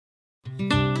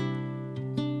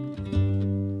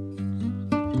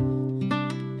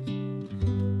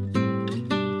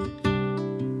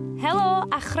Helo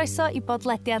a chroeso I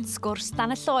bodlediad sgwrs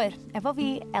dan y lloer, efo fi,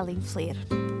 Elin Fflir.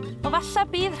 O falla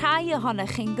bydd rhai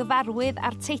ohonych chi'n gyfarwydd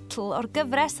ar teitl o'r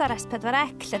gyfres ar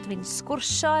S4C lle dwi'n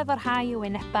sgwrsio efo'r rhai o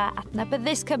wyneba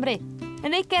adnabyddus Cymru.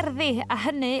 Yn ei gerddi a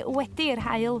hynny wedi'r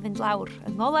hael fynd lawr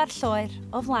yng ngola'r lloer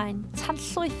o flaen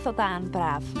tanllwyth o dan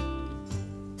braf.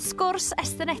 Sgwrs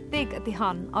estynedig ydy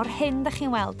hon o'r hyn dych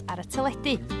chi'n weld ar y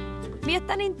teledu. Mi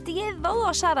ydan ni'n dieddol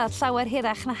o siarad llawer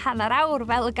hirach na hanner awr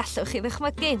fel y gallwch chi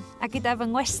ddychmygu, a gyda fy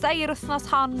ngwestai i'r wythnos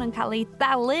hon yn cael ei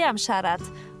dalu am siarad,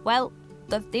 wel,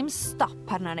 doedd dim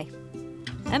stop arno ni.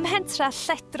 Ym Mhentra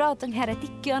Lledrod yng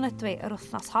Ngheredigion ydw I yr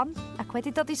wythnos hon, ac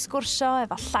wedi dod I sgwrsio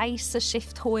efo llais y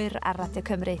shifft hwyr ar Radio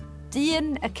Cymru.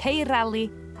 Dyn y Cei Rali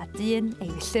a dyn ei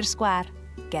filltir sgwar,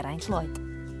 Geraint Lloyd.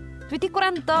 Dwi wedi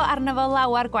gwrando arno fo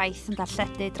lawar gwaith yn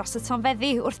darlledu dros y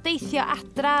tonfeddi wrth deithio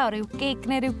adra o ryw gig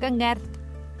neu ryw gyngerdd.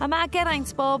 A mae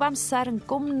Geraint bob amser yn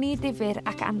gwmni difyr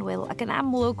ac anwyl ac yn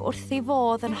amlwg wrth I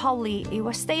fodd yn holi i'w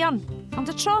westeion. Ond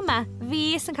y tro yma,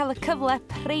 fi sy'n cael y cyfle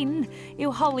prin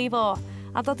i'w holi fo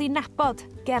a dod I nabod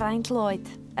Geraint Lloyd,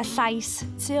 y llais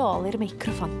tu ôl i'r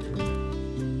meicroffon.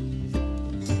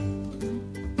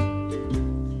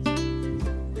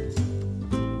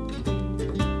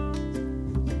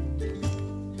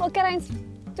 Wel, Geraint,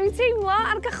 dwi'n teimlo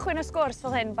ar gychwyn y sgwrs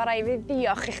fel hyn bod rai fi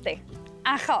ddiolch I chdi.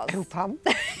 Achos... Ew, pam?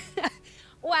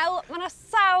 Wel, mae yna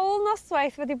sawl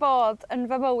noswaith wedi bod yn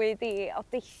fy mywyd I o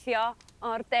deithio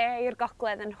o'r de i'r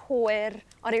gogledd yn hwyr,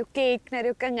 o ryw gig neu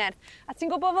ryw gyngerdd. A ti'n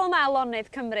gwybod fel mae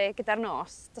lonydd Cymru gyda'r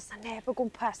nos, does na neb o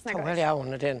gwmpas nag oes. Wel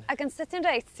iawn, ydyn. Ac yn sydyn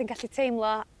reit, ti'n gallu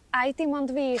teimlo, ai dim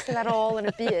ond fi sydd ar ôl yn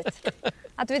y byd.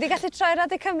 A dwi wedi gallu troi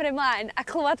Radio Cymru ymlaen a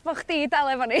clywed bod chdi dal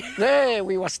efo ni. Ne,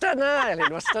 wi wastad na, Elin,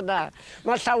 wastad na.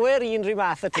 Mae llawer un rhy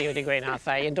math y ti wedi gweud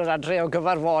nathau, yn dod adre o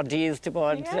gyfarfodydd, ti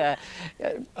bod,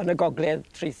 yn y gogledd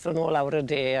trithon nhw lawr y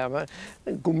de. A mae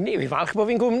gwmni, fi falch bod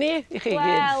fi'n gwmni I chi gyd.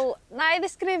 Wel, na I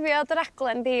ddisgrifio dy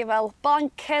raglen di fel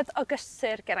blanced o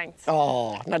gysur, Geraint.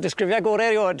 O, na disgrifio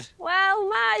gorau riod. Wel,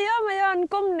 mae o'n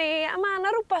gwmni, a mae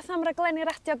yna rhywbeth am raglenni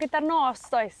radio gyda'r nos,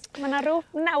 does? Mae yna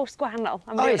rhyw naws gwahanol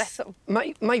am ryw reswm.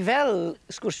 Mae fel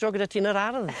sgwrsio gyda ti yn yr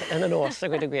ardd yn y nos, a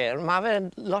gweud y gwir. Mae fe'n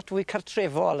lot fwy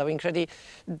cartrefol, a fi'n credu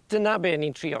dyna be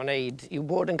ni'n trio wneud, yw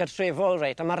bod yn cartrefol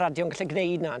reit, a mae radio'n gallu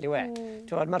gwneud na, di we.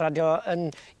 Mae radio yn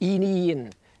un,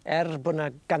 bod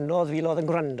yna ganodd filodd yn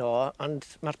gwrando, ond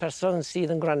mae'r person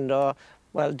sydd yn gwrando,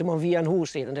 wel, dim ond fi a nhw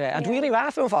sydd, ynddo fe. A dwi'n ei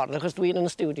fath mewn ffordd, achos dwi'n yn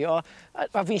y studio,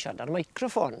 a fi'n siarad ar y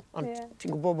microffon, ond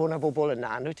ti'n gwybod bod yna bobl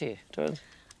yna, ynddo ti?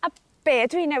 Be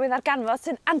dwi'n newydd ar ganfod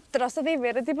sy'n andros o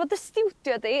ddifyr ydy bod y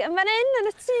studio di yn fan hyn yn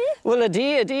y tŷ. Wel ydy,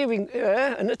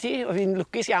 yn y tŷ. Fi'n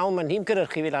lwcus iawn, mae'n ni'n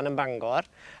gyrchu fi lan yn Bangor.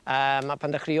 Mae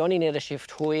pan dechreuon ni wneud y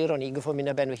shifft hwyr, o'n i'n gyffo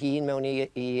mynd â ben fy hun mewn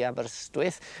I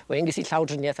Aberystwyth. Wedyn ges I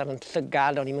llawdriniaeth ar yn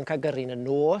llygad, o'n i'n cael gyrru yn y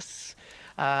nos.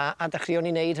 A dechreuon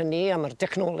ni wneud hynny, a mae'r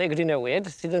dechnoleg wedi newid,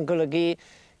 sydd yn golygu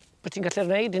bod ti'n gallu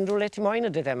gwneud unrhyw le ti moyn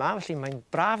y dydd yma. Felly mae'n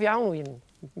braf iawn, wy'n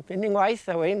mynd i'n waith,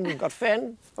 a wy'n gorffen,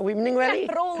 a wy'n mynd i'n wely.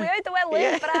 Rolio I dy wely,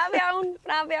 braf iawn,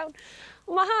 braf iawn.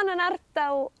 Mae hon yn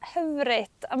ardal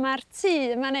hyfryd, a mae'r tŷ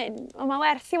yma'n hyn, ond mae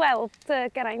werth I weld,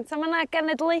 Geraint. A mae yna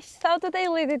genedlaethol dy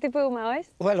deulu wedi byw yma,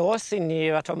 oes? Wel, os I ni,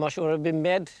 a mae'n siŵr y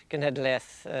bumed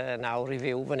genedlaeth nawr I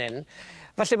fyw fan hyn.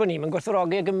 Falle bod ni'n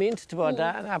gwerthfawrogi gymaint,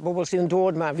 a bobl sydd yn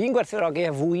dod yma. Fi'n gwerthfawrogi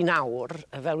fwy nawr,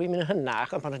 fel wy'n mynd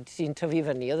hynach, ond pan ti'n tyfu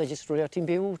fyny, oedd e jyst rwylio ti'n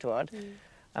byw,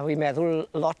 A fi'n meddwl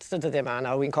lot y dyddiau yma,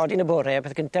 nawr wy'n codi yn y bore,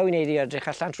 peth gyntaf wy'n neud I edrych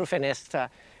allan trwy ffenest a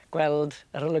gweld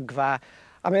yr olygfa.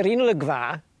 A mae'r un olygfa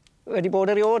wedi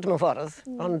bod eriod mewn ffordd,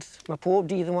 ond mae pob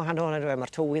dydd yn wahanol,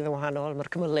 mae'r tywydd yn wahanol,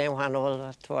 mae'r cymylau yn wahanol,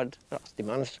 a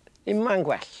dim yn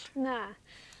gwell. Na.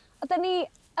 A da ni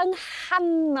yng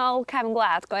nghanol cefn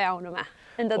gwlad go iawn yma,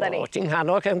 yn dod â ni? O, ti'n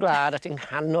nghanol cefn gwlad a ti'n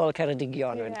nghanol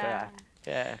Ceredigion.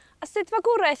 A sut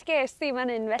fagwraeth ges di man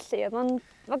hyn felly? Oedd o'n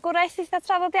fagwraeth eitha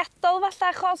traddodiadol falle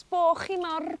achos bo chi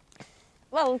mor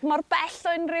bell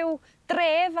o unrhyw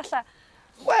dref falle?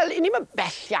 Wel, ni'n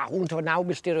bell iawn, 9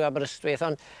 milltir o Aberystwyth,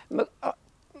 ond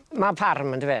mae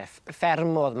ffarm yn dyfe,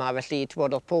 fferm oedd ma, felly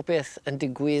oedd pob beth yn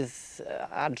digwydd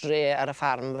adre ar y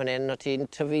ffarm fan hyn, o ti'n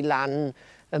tyfu lan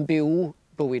yn byw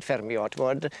bywyd ffermio,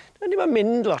 ni'n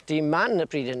mynd lot I man y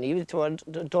pryd hynny,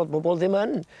 doedd bobl ddim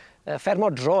yn. Fferm o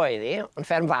dro iddi, ond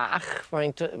fferm fach, felly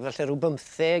rhyw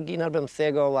 15,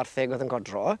 15 o wartheg oedd yn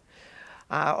godro.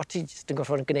 A o ti jyst yn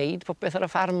gorfod yn gwneud popeth ar y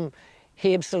ffarm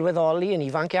heb sylweddoli yn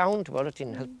ifanc iawn, o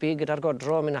ti'n helpu gyda'r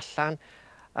godro, mynd allan.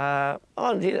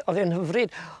 Oedd e'n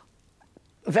hyfryd.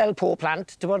 Fel pob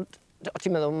plant, o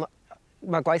ti'n meddwl,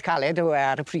 mae gwaith caled yw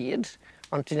ar y pryd,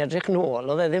 Ond ti'n edrych nôl,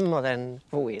 oedd e ddim oedd e'n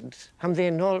fwyd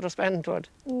hamddenol dros ben, twod.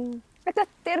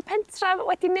 Ydy'r pentra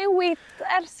wedi newid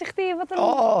ers i chdi fod yn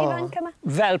ifanc yma?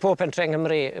 Fel pob pentre yng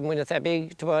Nghymru, mwy na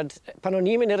thebyg, twod, pan o'n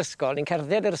i'n mynd i'r ysgol, ni'n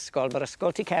cerdded i'r ysgol, mae'r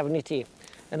ysgol tu cefn i ti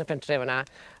yn y pentre fyna,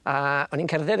 a o'n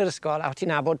i'n cerdded i'r ysgol a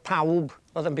ti'n nabod pawb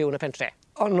oedd yn byw yn y pentre.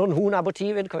 Ond o'n nhw'n nabod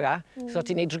ti fyd, cofia, so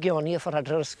ti'n neud drygioni y ffordd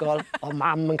adre'r ysgol, o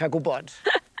mam yn cael gwybod.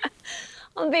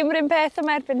 Ond ddim rhywun peth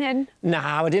yma erbyn hyn? Na,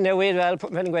 wedi newid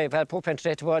fel pob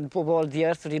pentre, twod, bobl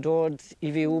diarth wedi dod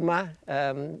i fyw yma.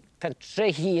 Pentre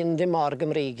hun dim mor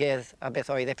Gymreigydd a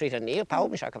beth oedd e pryd hynny,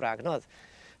 pawb yn siarad Cymraeg nodd.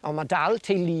 Ond mae dal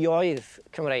teuluoedd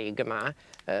Cymreig yma,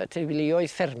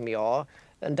 teuluoedd ffermio,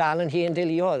 yn dal yn hen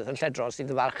deuluoedd yn lledrol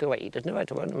sydd yn falch i weid,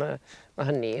 mae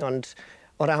hynny, ond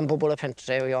o ran bobl y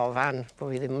pentre o ofan,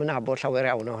 bod fi ddim yn nabod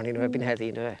llawer iawn ohonyn nhw erbyn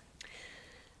heddi, ynddo fe.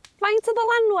 Faint o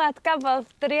ddylanwad gafodd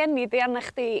dy rieni di arna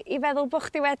chdi i feddwl bod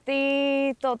chdi wedi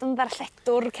dod yn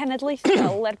ddarlledwr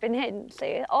cenedlaethol erbyn hyn?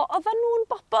 Oedden nhw'n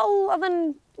bobl oedd yn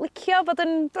licio bod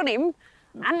yn, dwi'n ni'm,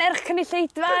 anerch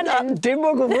cynulleidfa? Dim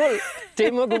o gwbl,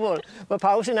 dim o gwbl. Mae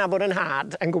pawb sy'n nabod yn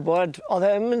had yn gwybod oedd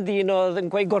e'n ddyn oedd yn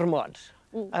gweud gormod.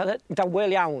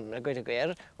 Dawel iawn, a gweud y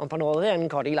gwir, ond pan oedd e'n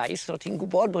codi lais, o ti'n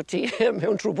gwybod bod ti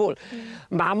mewn trwbl.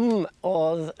 Mam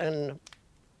oedd yn...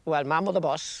 Wel, mam oedd y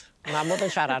bos, mam oedd yn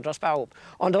siarad dros bawb.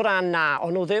 Ond o ran na,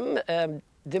 ond nhw ddim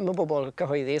yn bobl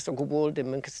cyhoeddus o gwbl,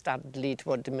 ddim yn cystadlu,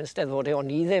 ddim yn steddfod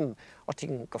o'n i ddim. O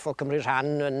ti'n goffo cymryd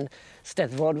rhan yn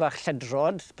steddfod fach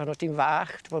lledrod pan o ti'n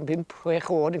fach,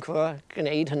 5-6 oed yn cyfo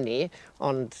gwneud hynny,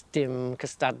 ond dim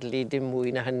cystadlu, dim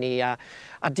mwy na hynny.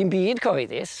 A dim byd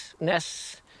cyhoeddus, nes,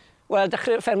 wel,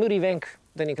 dechrau ffermwyr ifanc,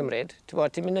 dyn ni'n cymryd.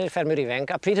 Ti'n mynd i'r ffermwyr ifanc,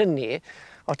 a pryd hynny,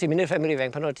 o ti'n mynd i'r ffermwyr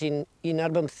ifanc pan o ti'n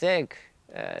 11,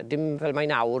 dim fel mae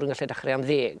nawr yn gallu dechrau am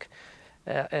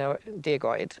 10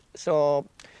 oed. So,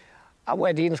 a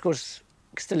wedyn, wrth gwrs,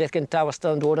 gystyliaeth gyntaf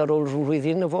wastad yn dod ar ôl rhyw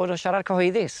flwyddyn o fod o siarad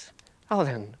cyhoeddus. A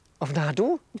oedd e'n ofnadw.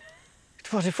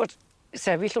 Ti'n fod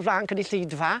sefyll o flaen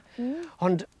cynulleidfa,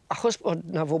 ond achos bod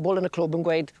na bobl yn y clwb yn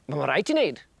gweud, mae'n rhaid i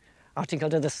wneud. A ti'n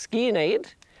cael dy ddysgu i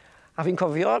wneud. A fi'n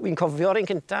cofio'r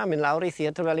un cyntaf, mynd lawr i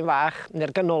theatr fel un fach,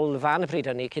 neu'r ganolfa yn y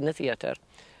pryd hynny, cyn y theatr.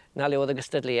 Na le oedd y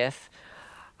gystadleuaeth.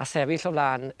 A sefyll o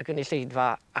flaen y gynulleidfa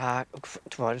a,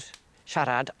 ti'n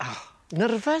siarad,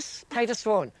 nyrfys, paid y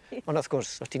sôn. Ond wrth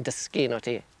gwrs, o ti'n dysgu, no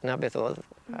ti, na beth oedd.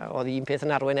 Oedd un peth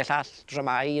yn arwain y llall,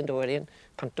 dramau yn dod un,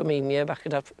 pantomimia bach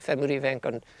gyda ffermwyr ifanc,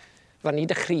 ond fan ni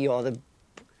dechreuodd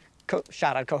y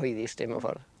siarad cyhoeddus dim yn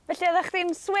ffordd. Felly oeddech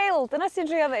chdi'n swil, dyna sy'n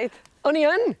trio ddeud? O'n i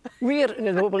yn, wir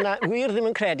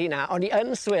ddim yn credu na, o'n i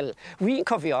yn swil. Wi'n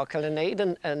cofio cael ei wneud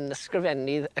yn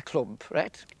ysgrifennydd y clwb,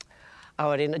 reit? A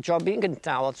wedyn, y job un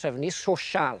gyntaf oedd trefnu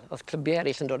sosial, oedd clybiau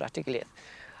eraill yn dod at ei gilydd.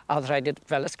 A oedd rhaid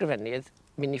fel ysgrifennydd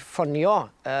mynd i ffonio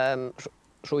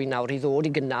rhywun nawr i ddod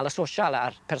i gynnal y sosial.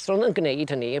 A'r person yn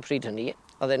gwneud hynny, y pryd hynny,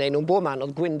 oedd e'n neud nhw'n bob man,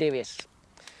 oedd Gwyn Davies.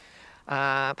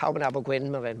 A pawb yn abo Gwyn,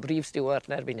 mae fe'n brif steward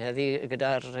yn erbyn heddi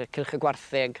gyda'r cylch y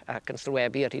gwartheg ac yn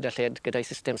sylwebu ar hyd a lled gyda'i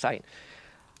system sain.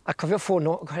 A cofio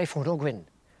ffono Gwyn.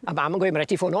 A mam yn gweud, mae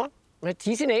rhaid ti ffono, mae rhaid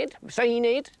ti sy'n neud, sa'n i'n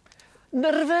neud.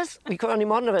 Nyrfys, o'n i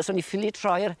mor nyrfys, o'n i ffili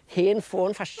troi'r hen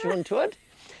ffôn ffasiwn, twyd.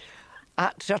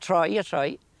 A troi,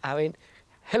 a fe'n,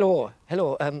 helo,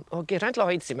 o Geraint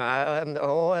Lloyd sy'n ma,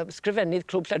 o sgrifennydd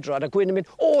Clwb Lledrod, a Gwyn yn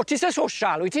mynd, ti sy'n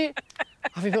sosial, wyt ti?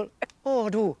 A fi'n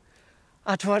gweld, dw.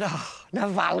 A twyd, na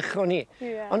falch o'n i.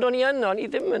 Ond o'n i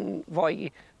ddim yn fwy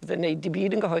fydde'n neud i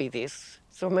byd yn gyhoeddus,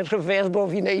 so mae'n rhyfedd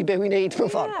bod fi'n neud be fi'n neud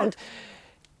mewn ffordd. Ond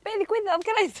be ddigwyddodd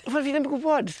Geraint? Wel, fi ddim yn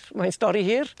gwybod. Mae'n stori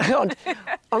hir. ond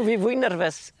fi fwy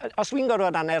nyrfys. Os fi'n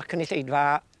gorfod anner cynulleidfa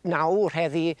nawr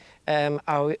heddi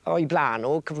o'i blaen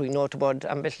o cyflwyno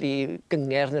ambell i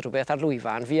gynger neu rhywbeth ar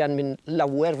lwyfan, fi yn mynd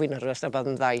lawer fwy nyrfys na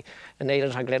bydd yn ddau yn neud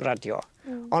yn rhaglen radio.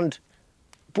 Ond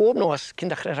bob nos cyn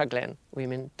dechrau'r rhaglen, wy'n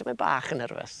mynd, dyma bach yn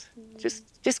nyrfys.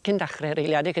 Just cyn dechrau'r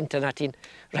eiliadau cyntaf na ti'n,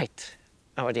 reit,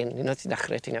 a wedyn, un o ti'n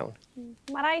dechrau ti'n iawn.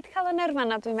 Mae rhaid cael y nerfan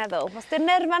na dwi'n meddwl. Os di'r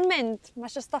nerfan mynd, mae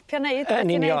eisiau stopio wneud.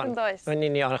 Yn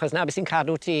union, achos na beth sy'n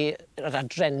cadw ti yr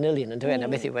adrenalin yn dweud,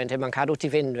 na beth yw, mae'n cadw ti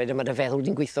fynd, wedyn mae'r feddwl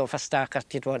di'n gweithio ffastach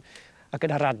a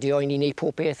gyda radio i ni'n neud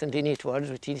pob beth yn dyn ni,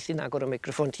 ti sy'n agor o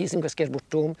microfon, ti sy'n gwasgu'r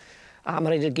bwtwm, a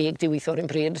mae rhaid i'r geg di weithio ar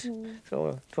un pryd. So,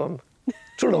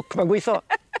 trwy lwc, mae'n gweithio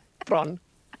bron.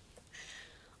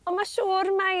 Ond mae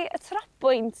siŵr mai y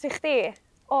trapwynt i chdi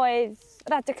oedd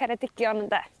Radio Ceredigion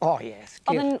ynde? Yes.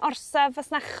 Oedd yn orsaf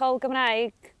fasnachol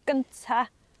Gymraeg gynta.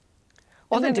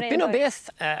 Oedd yn dipyn o beth,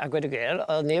 a gweud y gwir,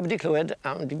 oedd neb wedi clywed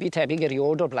am dim byd tebyg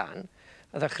eriod o'r blaen.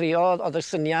 Oedd y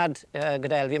syniad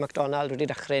gyda Elfie MacDonald wedi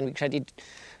dechrau, fi'n credu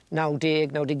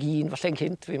 90, 91, falle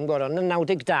cynt, fi'n gwybod, ond yn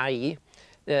 92,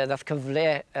 ddaeth cyfle,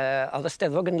 oedd y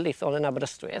Steddfod Genedlaethol yn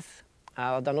Aberystwyth,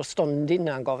 A oedd nhw stondin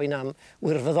na'n gofyn am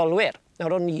wirfoddolwyr.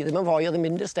 Nawr o'n i ddim yn fwy oedd yn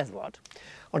mynd i'r steddfod.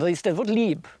 Ond oedd i steddfod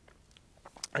Lib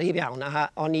iawn, a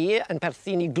o'n i yn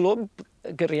perthyn i glwb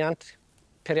gyriant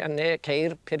peiriannau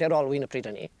ceir Peder Olwyn y pryd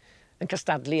hynny, yn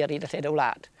cystadlu ar hyd y lled y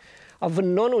wlad. A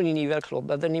fynon nhw'n i ni fel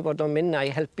clwb, oedden ni bod o'n mynd na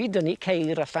i helpu dynnu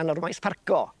ceir allan o'r maes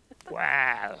parco.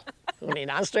 Wel, o'n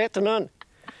i'n anstret yn hwn.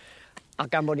 A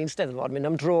gan bod ni'n steddfod, mynd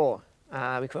am dro.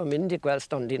 A fi cofio mynd i gweld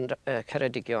stondin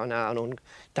Ceredigion a o'n nhw'n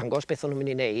dangos beth o'n nhw'n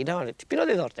mynd i wneud. A tipyn o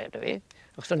ddiddordeb da fi.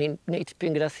 Achos o'n i'n gwneud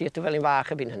tipyn gyda theatr fel un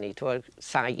fach y byn hynny,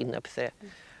 sain a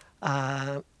pethau. A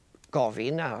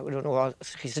gofyn, a wedyn nhw,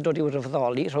 chi sy'n dod i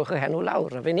wirfoddoli, rhowch y henw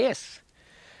lawr, a fe nes.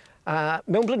 A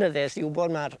mewn blynyddes i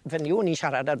wybod mae'r fenyw ni'n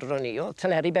siarad adron ni, oedd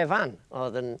Teleri Befan,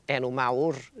 oedd yn enw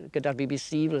mawr gyda'r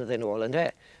BBC flwyddyn ôl, ynddo.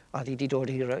 A oedd hi wedi dod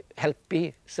i helpu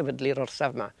sefydlu'r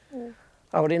orsaf yma.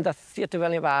 A wedyn dath theatr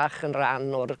fel un fach yn rhan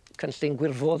o'r cynllun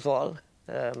gwirfoddol.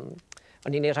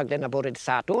 O'n i'n neud rhaglen a Borid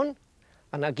Sadwn,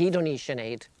 a na gyd o'n i eisiau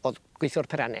wneud oedd gweithio'r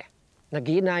perannau. Na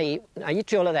gyd na i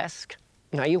triol y ddesg,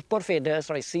 na i wpo'r ffeders,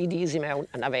 rhoi CDs i mewn,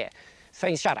 yna fe.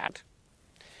 Sa'n siarad.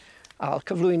 A oedd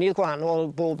cyflwynydd gwahanol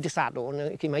bob dydd Sadwn,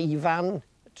 mae Ifan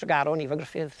Tregaron, Ifan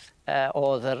Griffith,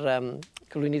 oedd yr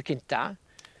cyflwynydd cynta.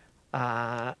 A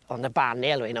oedd y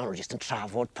banel wedyn, o'n nhw jyst yn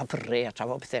trafod papurau a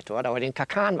trafod beth eto, a wedyn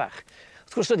cael can fach.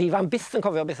 Wrth gwrs oedd Ifan byth yn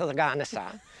cofio beth oedd y gan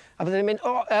nesaf. A byddai'n mynd,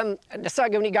 nesaf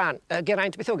gewn ni gan,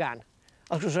 Geraint, beth o gan?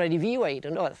 A wrth gwrs rhaid i fi weid,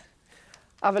 yn oedd.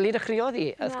 A fel i dechreuodd hi,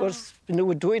 wrth gwrs,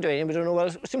 newidwyd wedyn, bydden nhw,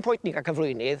 wel, sy'n pwynt ni gael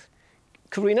cyflwynydd,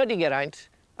 cyflwynodd i Geraint,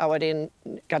 a wedyn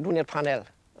gadw'n i'r panel.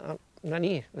 A na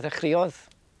ni, ddechreuodd.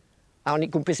 A o'n i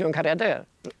gwmpus i mewn cariadau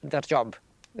da'r job.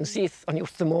 Yn syth, o'n i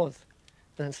wrth y modd.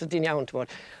 Yn sydyn iawn, ti'n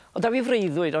bod. Ond da fi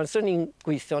freuddwyd, ond so ni'n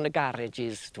gweithio yn y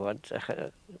garages, ti'n bod,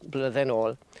 blynydde'n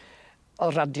ôl.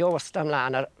 Oedd radio wastad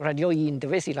ymlaen, a radio 1,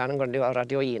 dyfais i lan yn gwrando ar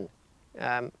radio 1.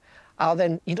 A oedd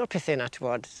e'n un o'r pethau yna,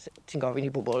 ti'n gofyn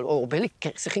i bobl,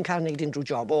 sych chi'n cael gwneud unrhyw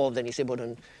job, oedd e'n eisiau bod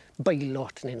yn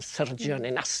bailot, neu'n surgeon,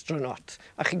 neu'n astronaut,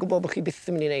 a chi'n gwybod bod chi byth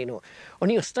yn mynd i wneud nhw.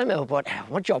 O'n i wastad yn meddwl bod,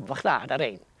 mae job fach dda ar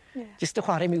ein. Jyst y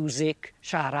chwarae music,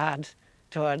 siarad,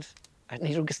 neud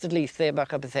rhyw gystadlaethau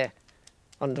bach a bethau.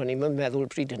 Ond o'n i'n meddwl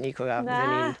pryd hynny, bydden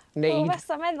ni'n neud. Na,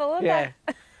 o meddwl,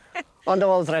 yna. Ond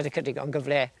oedd Rhedeg Ceredigion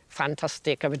gyfle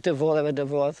ffantastig, a fe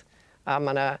dyfodd. A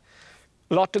mae yna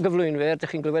lot o gyflwynwyr,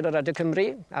 ydych chi'n glywed o Radio Cymru,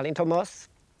 Alun Thomas,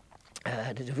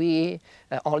 dydw fi,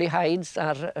 Ollie Hides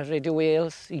ar Radio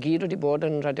Wales, i gyd wedi bod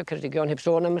yn Radio Ceredigion, heb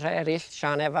sôn am rhai eraill,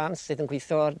 Sian Evans, sydd yn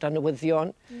gweithio ar dan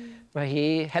newyddion. Mae hi,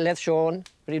 Heledd Sion,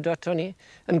 wedi dod ato ni,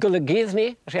 yn golygydd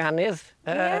ni, Rhiannydd,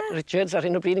 Richards ar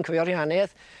hyn o bryd yn cyfio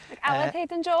Rhiannydd. Aled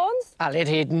Hayden-Jones. Aled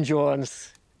Hayden-Jones,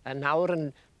 nawr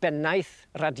yn bennaeth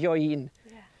Radio 1.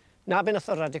 Na ben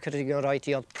oedd o'r Radio Ceredigion roi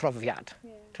ti oedd profiad.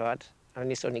 A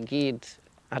nes o'n i gyd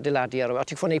adeiladu ar o.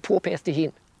 Ti'n ffôn ei pob peth di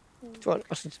hun.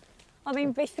 Oedd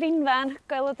hi'n beithrinfan,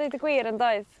 gwael o dweud y gwir yn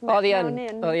doedd? Oedd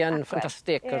hi'n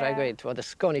ffantastig, o rai gweud. Oedd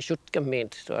ysgon i siwt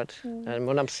gymaint.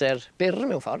 Mwyn amser byr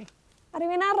mewn ffordd. A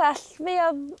rhywun arall, fe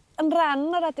oedd yn rhan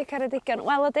o Radio Ceredigion.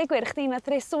 Wel, o dweud gwir, chdi nath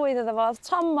rei swydd iddo fo.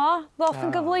 Tomo, ddoth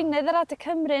yn gyflwynydd y Radio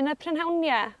Cymru yn y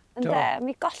Prynhawniau. Ynde,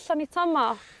 mi gollon ni Tomo.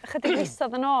 Ychydig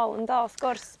misodd yn ôl, yn do, wrth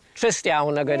gwrs. Trist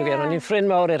iawn a gweud y gwir. O'n i'n ffrind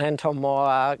mawr i'r hen Tomo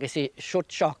a ges i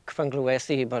siwt sioc pan glywes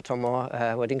i bod Tomo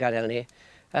wedi'n gadael ni.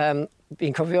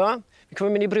 Fi'n cofio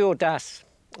mynd i briodas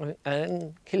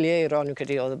yn Cilieiro, ni'n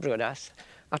credu oedd y briodas.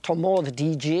 A Tomo oedd y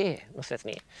DJ, noseth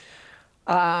ni.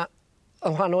 A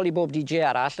yn wahanol i bob DJ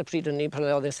arall, y pryd hynny, pan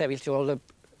oedd yn sefyll tu ôl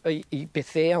i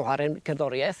bethau a chwarae'n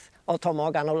cerddoriaeth, oedd Tomo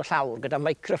ganol y llawr gyda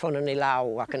microffon yn ei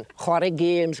law ac yn chwarae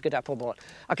games gyda pobl.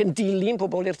 Ac yn dilyn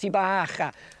pobl i'r tŷ bach.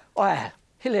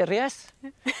 Hilarious.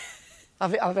 A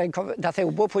dath e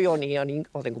wybod pwy o'n i,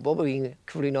 oedd e'n gwybod bod fi'n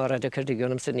cyflwyno Radio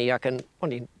Ceredigion amser ni ac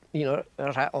o'n i'n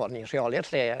rheoli'r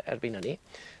lle erbyn hynny.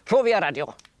 Rho fi ar radio.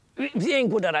 Fi e'n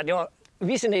gwyd ar radio.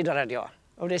 Fi sy'n neud ar radio.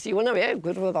 A wnes i hwnna fe,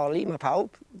 gwirfoddoli, mae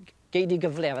pawb geid i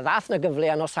gyfle. Fe ddath na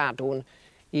gyfle an o Sadwn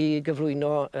i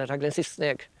gyflwyno y rhaglen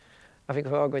Saesneg. A fi'n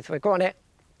gweithio, go on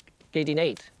geid i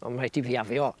wneud, ond mae rhaid i fi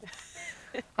afio.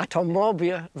 A Tomo,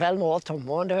 fel modd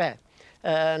Tomo, ynddo fe.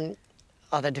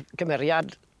 Oedd y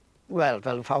gymeriad, wel,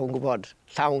 fel ffaw'n gwybod,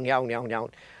 llawn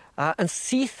iawn. A yn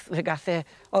syth fe gath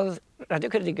oedd Radio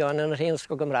Ceredigion yn yr hen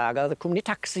ysgol Gymraeg, oedd y cwmni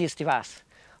taxis ti fas.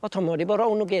 Oedd Tomo wedi bod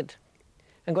rown o gyd.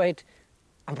 Yn gweud,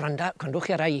 am branda, gwrandwch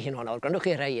chi ar ei hyn o'n gwrandwch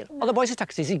chi ar ei hyn. Oedd y boes y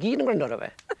taxis i gyd yn gwrando ar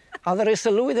fe. A oedd y rei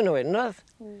sylw iddyn nhw un, oedd.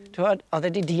 Oedd e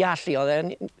wedi deall i, oedd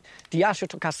e'n deall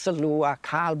yw cael sylw a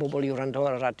cael bobl i wrando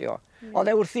ar y radio.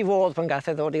 Oedd e wrth i fodd pan gath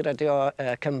e ddod i Radio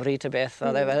Cymru ty beth,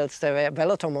 oedd e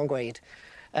fel o Tomo'n gweud,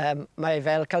 mae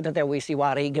fel cael dy ddewis i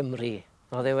waru i Gymru.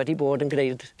 Oedd e wedi bod yn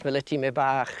gwneud fel y tîmau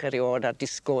bach eriod a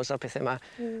disgos a pethau yma.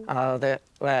 A oedd e,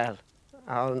 wel,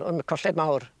 ond colled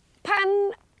mawr.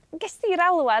 Pan ges ti'r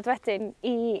alwad wedyn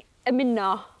i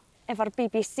ymuno efo'r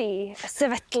BBC, y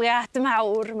sefydliad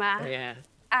mawr yma,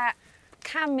 a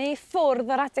camu ffwrdd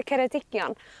o Radio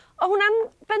Ceredigion, o hwnna'n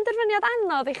benderfyniad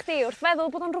anodd i chdi wrth feddwl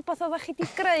bod o'n rhywbeth oeddech chi wedi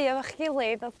greu efo'ch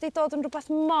gilydd, oedd wedi dod yn rhywbeth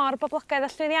mor boblogaidd a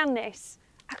llwyddiannus,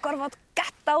 a gorfod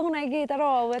gadael hwnna i gyd ar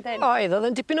ôl wedyn? Oedd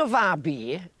yn dipyn o fabi,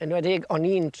 yn wedi o'n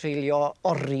i'n treulio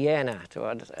oriau yna,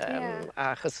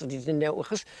 achos oedd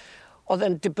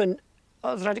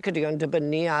Radio Ceredigion yn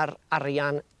dibynnu ar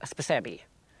arian ysbysebu.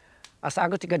 A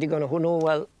sag o ti Ceredigion o hwnnw,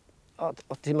 wel,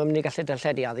 oedd ti'n mynd i gallu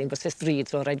darlledu a ddyn bys stryd,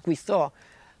 so rhaid gweithio,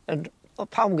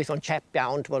 pawb yn gweithio'n chep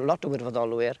iawn, bod lot o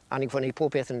wirfoddolwyr, a ni'n ffwrdd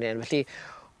pob peth yn dyn, felly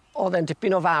oedd e'n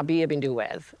dipyn o fabi erbyn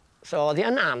diwedd. So oedd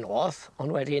e'n anodd,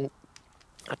 ond wedyn,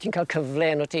 a ti'n cael cyfle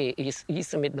yn o ti i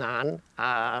symud mlaen,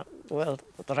 a wel,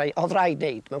 oedd rhaid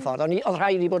wneud mewn ffordd. Oedd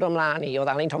rhaid i bod ymlaen i, oedd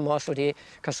Alain Thomas wedi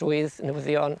cael swydd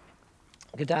newyddion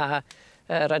gyda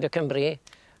Radio Cymru,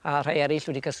 a rhai eraill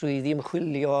wedi cael swyddi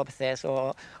ymchwilio a bethau, so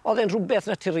oedd e'n rhywbeth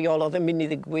naturiol, oedd e'n mynd i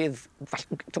ddigwydd,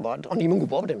 o'n i'n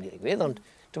gwybod bod e'n mynd i ddigwydd, ond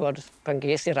pan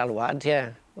ges i'r alwad,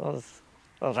 oedd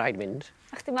rhaid mynd.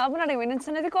 A chdi'n meddwl bod yna rhywun yn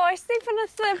tynnu dy goes di pan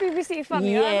oedd y BBC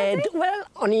ffonio? Wel,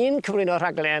 o'n i'n cyflwyno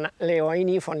rhaglen le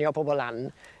o'n i'n ffonio pobl lan,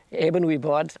 eb yn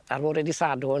wybod ar fod wedi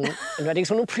sadwn, yn wedi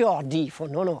sôn nhw'n priodi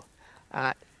ffonio nhw. A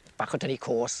bach o tynnu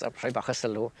cos a rhoi bach o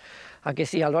sylw. A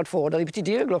ges i alwad ffôn, oedd i byti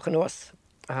 10 gloch yn nos.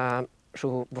 A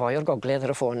rhyw foi o'r gogledd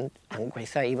ar y ffôn yn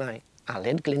gweithio i mae.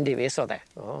 Aled Glyn Davies oedd e.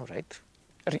 O, reit.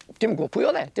 Dim gwybod pwy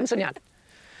oedd e, dim syniad.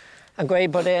 Yn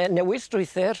gweud bod e newid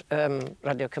strwythyr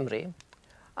Radio Cymru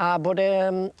a bod e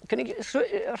cynnig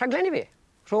rhaglen i fi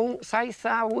rhwng 7 a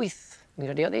 8. Mi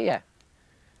rydw i oedd e, ie.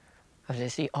 A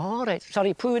ddes i, o, reit.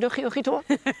 Sori, pwy wedwch chi to?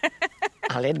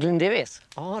 Aled Glyn Davies.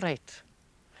 O, reit.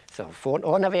 So, ffôn, o,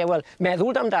 na fe, wel,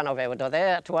 meddwl amdano fe, oedd e,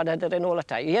 tywad edrych yn ôl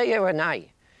atau. Ie, nai.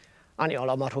 A ni, o,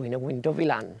 mae rhywun yn wyndo fi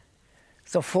lan.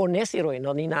 So, ffones i rhywun,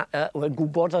 oedd ni'n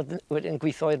gwybod oedd yn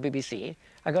gweithio i'r BBC,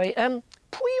 a gwaith,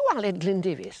 pwy yw Aled Glyn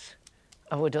Davies?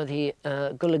 A wedodd hi,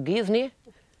 golygydd ni,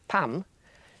 pam?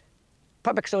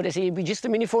 Pa becsodes i, fi jyst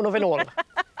yn mynd i ffono fe'n ôl.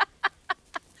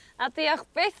 A diolch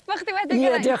byth bod chdi wedi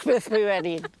gwneud? Ie, diolch byth fi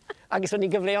wedi. Ac ys o'n i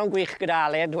gyfleo'n gwych gyda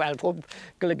Aled, wel, pob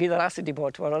golygydd arall sydd wedi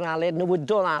bod, oedd Aled,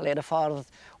 newydol Aled y ffordd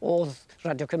oedd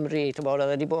Radio Cymru,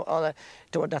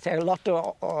 dath e lot o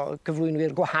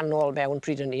gyflwynwyr gwahanol mewn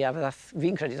pryd hynny, a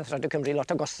fi'n credu dath Radio Cymru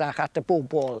lot o gosach at y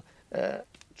bobl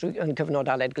yn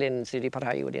cyfnod Aled Glyn sydd wedi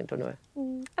parhau wedyn. A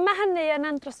mae hynny yn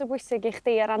andros o bwysig i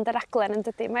chdi ar rand y raglen yn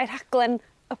dydy? Mae'r rhaglen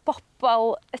y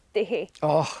bobl ydy hi? O,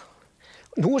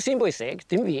 nhw sy'n bwysig,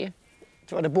 dim fi.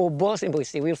 Y bobl sy'n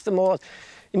bwysig, wi wrth y modd.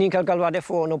 Ni'n cael galwadau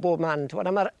ffôn o bob man. Fel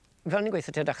ni'n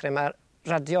gweithio ti o dechrau, mae'r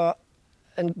radio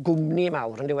yn gwmni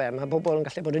mawr, yn diwedd. Mae bobl yn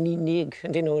gallu bod yn unig,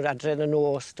 yn dyn nhw'r adredd y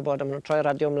nos, a maen nhw'n troi'r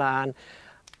radio ymlaen,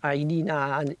 a i ni na,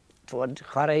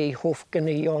 chwarae i hoff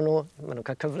gyneuon nhw, maen nhw'n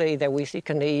cael cyfle i ddewis i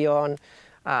cyneuon,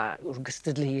 a wrth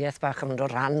gystadleuaeth bach, a maen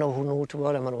nhw'n rhan o hwnnw, a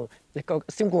maen nhw'n licio,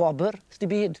 ysdim gwobr, ysdim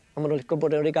byd, a maen nhw'n licio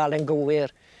bod yn gael e'n gywir.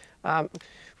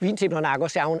 Fi'n teimlo'n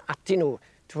agos iawn ati nhw,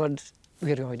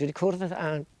 wir oed wedi cwrdd, a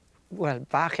wel,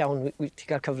 bach iawn, ti'n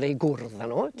cael cyfle i gwrdd â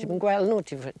nhw, ti'n mynd gweld nhw,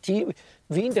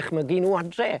 fi'n dychmygu nhw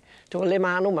adre. Le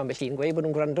ma nhw, mae'n felly'n gweud bod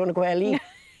nhw'n gwrando yn y gwely.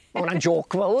 Mae hwnna'n joc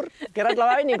fawr. Gerard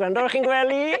Lai, ni'n gwrando chi'n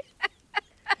gwely.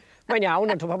 Mae'n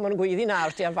iawn, ond pan maen nhw'n gweiddi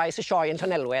nawr, ti ar faes y sioe yn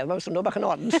Llanelwedd, mae'n swnio bach yn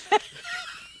od.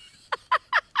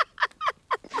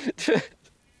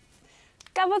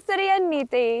 Gafodd dy rieni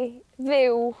di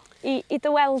fyw i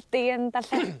dyweldi yn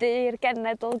darlledu i'r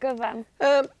genedl gyfan?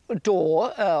 Do,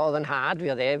 oedd yn had, fi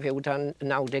oedd e fyw tan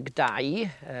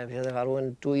 92, fi oedd e farw yn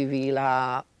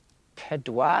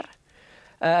 2004.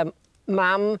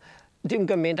 Mam, dim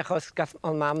gymaint achos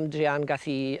oedd mam Drian gath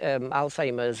i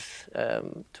Alzheimer's,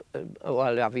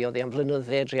 wel, fi oedd e'n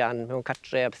flynydde Drian mewn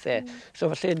catre a bethau. So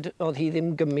felly oedd hi ddim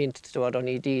gymaint,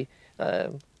 o'n i wedi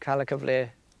cael y cyfle,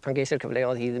 pan ges i'r cyfle,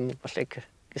 oedd hi ddim felly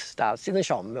gystal, sydd yn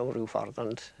siom mewn rhyw ffordd,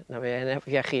 ond na fe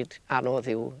iechyd anodd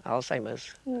yw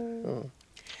Alzheimer's.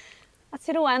 A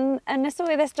ti rwan yn y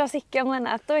swydd ers dros 20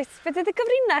 mlynedd, dwyt? Be ydy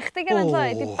gyfrina chdi gan ydw?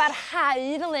 Di barhau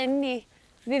fel un i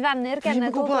ddiddanu'r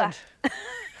genedl dda?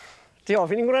 Di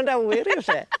ofyn i'n gwrandawyr i'r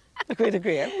lle, y gweud y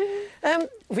gwir.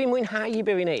 Fi'n mwynhau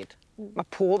be fi'n neud.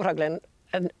 Mae pob rhaglen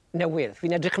yn newydd.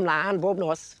 Fi'n edrych ymlaen bob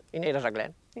nos i wneud y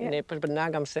rhaglen. Neu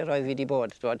bynnag amser oedd fi wedi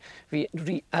bod. Fi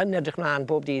yn edrych mlaen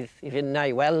bob dydd i fynd na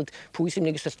i weld pwy sy'n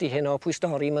mynd i gysylltu hyn o, pwy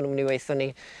stori maen nhw'n mynd i weithio ni,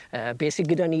 beth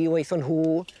sydd gyda ni i weithio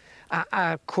nhw.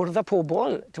 a cwrdd â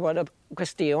pobl, y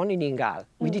gwestiwn i ni'n gael.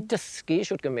 Fi wedi dysgu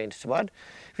siwt gymaint,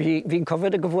 fi'n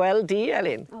cofio dy gyfweld di,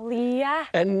 Elin. O, Lia.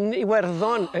 Yn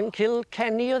Iwerddon, yn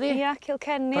Kilkenny oedd hi. Ia,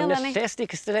 Kilkenny oedd ni. Pan di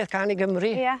Cystadlaeth Can i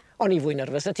Gymru. Ia. O'n i fwy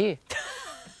nerfus y ti.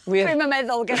 Dwi'n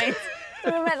meddwl, Geraint.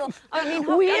 Dwi'n meddwl. O'n i'n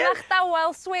hofio nach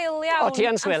dawel swil iawn. O ti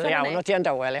yn swil iawn, o ti yn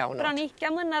dawel iawn. Bron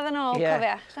 20 mlynedd yn ôl,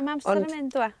 cofia. Lle mae amser yn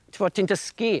mynd, dwi? Ti'n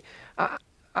dysgu, a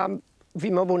fi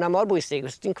meddwl bod hwnna mor bwysig,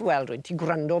 os ti'n gweld rwy'n, ti'n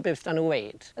gwrando beth dan nhw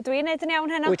weid. Dwi'n neud yn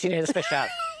iawn heno? Wyt ti'n neud y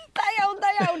special? Da iawn,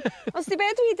 da iawn. Os di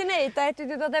beth dwi wedi neud, dwi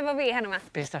wedi dod efo fi heno yma.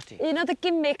 Beth da ti? Un o dy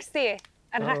gimmicks di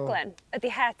ar rhaglen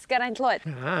ydy het Geraint Lloyd.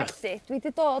 Felly, dwi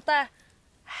wedi dod â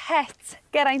het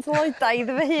Geraint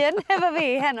Lloydaidd fy hun efo fi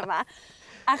heno yma.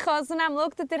 Achos yn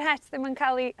amlwg dydy'r het ddim yn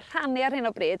cael ei rhannu ar hyn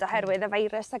o bryd oherwydd y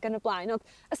feirws ac yn y blaen. Ond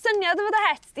y syniad o fod y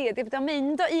het di ydy bod o'n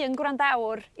mynd o un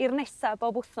gwrandawr i'r nesaf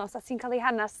bob wythnos a ti'n cael ei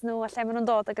hanes nhw a lle maen nhw'n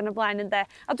dod ac yn y blaen ynde.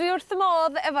 A dwi wrth y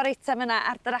modd efo'r eitem yna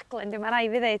ar dy raglen, dwi'n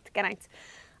rhaid fi ddeud, Geraint.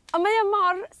 Ond mae o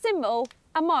mor syml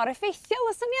a mor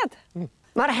effeithiol y syniad.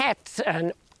 Mae'r het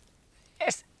yn...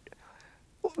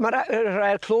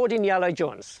 Mae'r clod i Niall Lloyd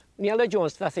Jones. Niall Lloyd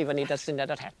Jones ddath i fyny da'r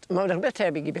syniad ar het. Mae'n rhywbeth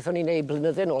tebyg i beth o'n i'n neud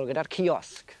blynydde nôl gyda'r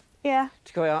ciosg. Ie.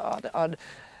 Ti'n cofio, oedd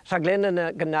rhaglen yn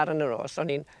gynnar yn y ros, o'n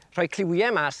i'n rhoi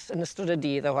cliwiau mas yn ystod y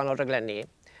dydd o wahanol raglenni.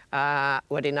 A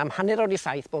wedyn am hanner o'r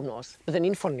 7 bob nos, bydden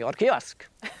ni'n ffonio'r ciosg.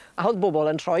 A oedd bobl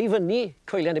yn troi fyny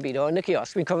coelian y byd o yn y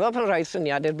ciosg. Fi'n cofio pan rhaid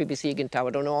syniad i'r BBC gyntaf,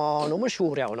 wedyn nhw'n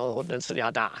siŵr iawn oedd hwn yn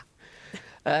syniad da.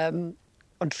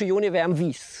 Ond triwn i fe am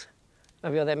fus. A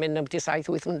fi oedd e'n mynd am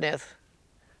 7-8 mlynedd.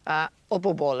 A oedd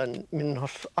bobl yn mynd...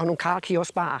 O'n nhw'n cael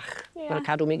cios bach, fel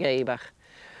cadw mi gei bach.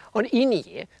 Ond i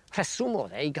ni, rheswm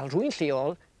oedd e i gael rhywun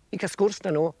lleol i cael sgwrs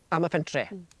na nhw am y pentre,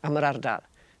 am yr ardal.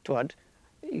 Twod,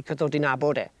 i cael dod i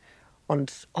nabod e. Ond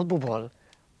oedd bobl,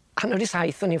 hanner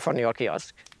 7 o'n i'n ffonio'r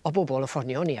ciosg, oedd bobl yn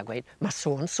ffonio ni a gweud, mae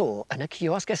so yn y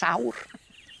ciosg ers awr.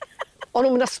 O'n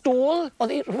nhw'n mynd â stôl,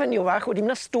 oedd ei rhywun fach wedi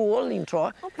mynd â stôl un tro,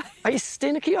 a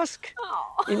istyn y ciosg.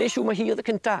 I neu siw mae hi oedd y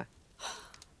cynta.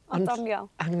 Ond doniol.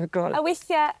 Anhygoel. A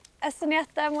weithiau, y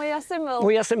syniadau mwy o syml.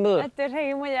 Mwy o syml. Ydy'r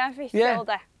rhai mwy o effeithiol,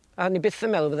 de. A ni byth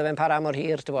yn meddwl bydde fe'n para mor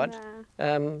hir, ti'n bod.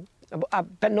 A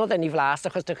bennodd e'n i flas,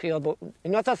 achos dych chi oedd...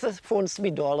 Unwaith oedd y ffôn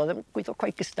smidol, oedd e'n gweithio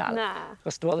quite gystal. Na.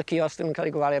 Achos oedd y cios ddim yn cael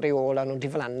ei gwario reol, a nhw'n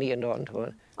diflannu yn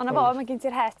dod. Ond a bod, mae gen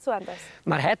ti'r het, wan, dys?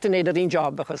 Mae'r het yn neud yr un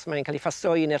job, achos mae'n cael ei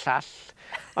ffaso un i'r llall.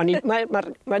 Ond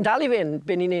mae'n dal i fynd,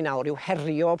 be ni'n neud nawr, yw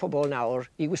herio pobl nawr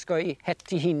i wisgo i het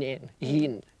i hun,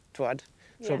 ti'n bod.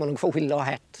 So maen nhw'n ffowilo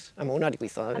het, a mae hwnna wedi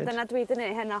gweithio. A dyna dwi wedi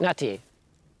neud heno. Na ti.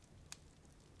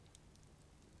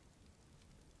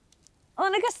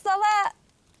 Ond yn ogystal â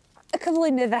y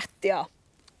cyflwynydd radio,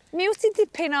 mi wyt ti'n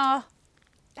dipyn o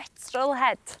petrol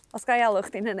head, os gael alw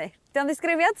chdi'n hynny. Di o'n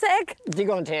ddisgrifiad teg?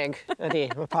 Digon teg, ydy.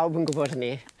 Mae pawb yn gwybod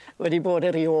hynny. Wedi bod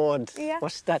eriod.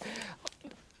 Wastad.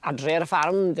 Adre ar y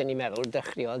ffarm, dyn ni'n meddwl,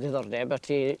 dechrau o ddiddordeb, a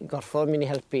ti gorfod mynd i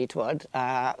helpu, twod.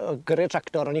 A gyrru'r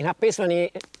tractor, o'n i'n hapus fan ni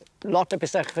lot o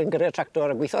bysach yn gyrru'r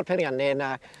tractor a gweithio'r periannau yna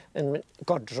yn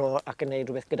godro ac yn gwneud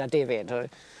rhywbeth gyda David.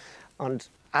 Ond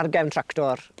ar gefn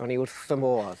tractor, o'n i wrth y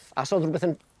modd. A so oedd rhywbeth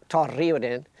yn torri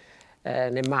wedyn,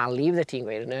 neu malu fydde ti'n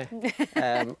gweud yna.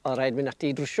 Oedd rhaid mynd ati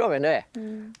i drwsio fe, yna.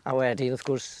 A wedyn, wrth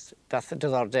gwrs, dath y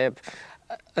diddordeb.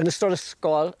 Yn ystod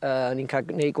ysgol, ni'n cael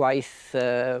gwneud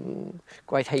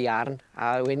gwaith heiarn.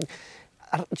 A wedyn,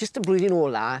 jyst y blwyddyn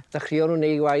ola, ddechreuon nhw'n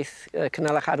gwneud gwaith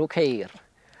cynnal a chadw ceir.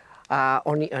 A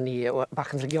o'n i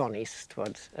bach yn ddrygionus,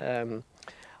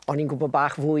 o'n i'n gwybod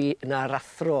bach fwy na'r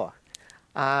athro.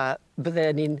 A bydde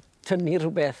ni'n tynnu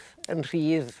rhywbeth yn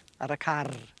rhydd ar y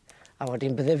car. A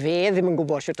wedyn bydde fe ddim yn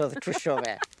gwybod sut oedd trwsio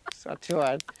fe. So,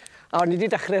 a o'n i wedi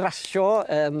dechrau rasio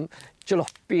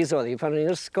jalopis oedd hi. Pan o'n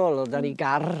i'n ysgol, oedd ni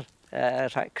gar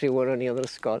criwr o'n i oedd yr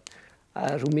ysgol.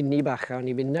 Rhyw mini bach, a o'n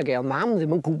i'n mynd ag e. Ond mam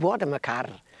ddim yn gwybod am y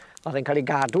car. Oedd e'n cael ei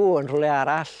gadw yn rhywle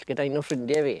arall gyda un o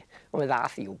ffrindiau fi. Ond fe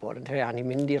ddath i wybod, a ni'n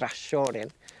mynd i rasio o'n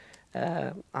un.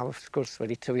 A wrth gwrs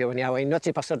wedi tyfio fyny. A unwaith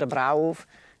ti pasod y brawf,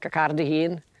 cael car dy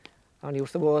hun. A o'n i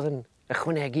wrth y bodd yn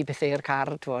ychwanegu bethau i'r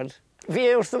car, twod. Fi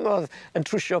wrth y modd yn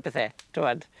trwsio bethau,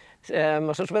 twod.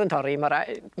 Os oes rhywbeth yn torri, mae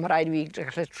rhaid i fi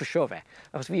gallu trwsio fe.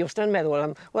 Achos fi wrth yn meddwl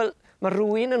am, wel, mae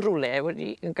rhywun yn rhywle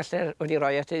wedi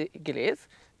rhoi at ei gilydd.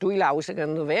 2 laws y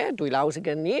gynno fe, 2 laws y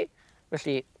gynnu.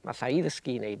 Felly, mae llai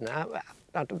ddysgu i wneud yna.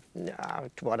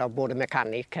 A bod y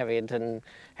mecanic hefyd yn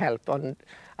help.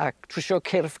 A trwsio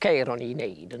cyrff ceir o'n i'n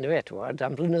neud, yn fe,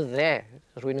 am blynydde.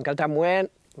 Rwy'n yn cael damwen,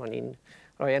 o'n i'n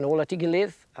rhoi yn ôl at ei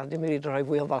gilydd, a ddim wedi rhoi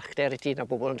fwy o falchder i ti na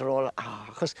bobl yn rôl.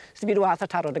 Achos ysdi byd wath a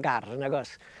tarod y gar, yn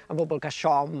agos. A bobl cael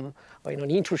siom, o'n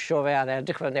i'n trwsio fe, a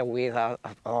edrych fel newydd,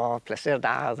 pleser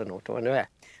da ydyn nhw, yn fe.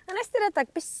 A nes ti redag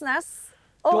busnes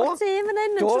O, ti fan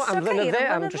hyn yn Do, trwsio am ceir? flynydde,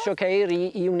 am trwsio ceir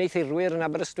i wneithurwyr yn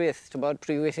Aberystwyth. Ti'n bod,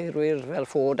 prifweithurwyr fel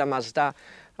Ford a Mazda,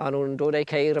 a nhw'n dod â'u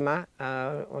ceir yma, a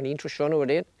o'n i'n trwsio nhw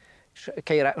wedyn.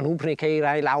 O'n nhw'n prynu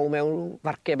ceirau law mewn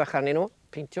farcau bach arnyn nhw,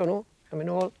 peintio nhw, am yn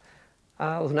ôl.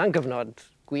 A oedd hwnna'n gyfnod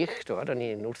gwych, o'n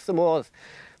i'n wrth y modd.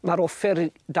 Mae'r offer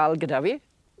dal gyda fi,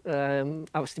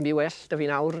 a os dim byd well da fi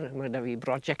nawr, mae da fi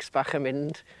brojects bach yn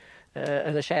mynd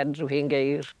yn y shed rhyw hen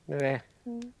geir.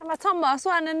 A mae Thomas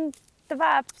wan yn dy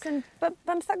fab sy'n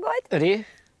 15 oed? Ydy.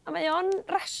 A mae o'n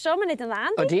rasio yn neud yn dda,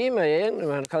 yndi? Ydy,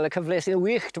 mae'n cael y cyfle sy'n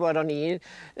wych, ti'n bod, o'n i,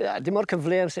 dim o'r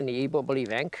cyfle sy'n ni, bobl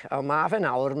ifanc, a mae fe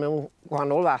nawr mewn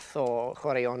gwahanol fath o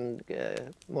chwaraeon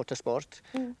motorsport.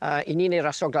 I ni'n ei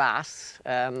rasio glas,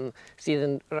 sydd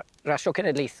yn rasio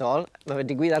cenedlaethol, mae fe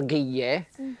digwydd ar geiau,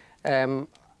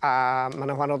 a mae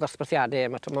yna wahanol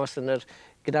ddosbarthiadau, mae Thomas yn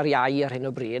gyda'r iau ar hyn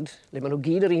o bryd, le maen nhw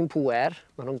gyd yr un pŵer,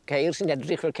 maen nhw'n ceir sy'n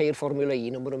edrych fel ceir Formula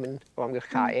 1, ond maen nhw'n mynd o amgylch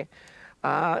cae.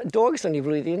 A dog sy'n ni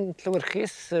flwyddyn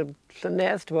llywyrchus,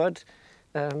 llynedd, ti'n bod,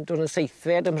 dod yn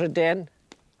seithfed ym Mhryden,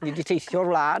 ni wedi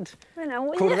teithio'r wlad,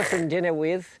 cwrdd y ffrindiau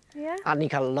newydd, a ni'n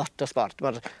cael lot o sport.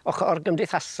 Mae'r ochr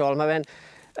gymdeithasol, mae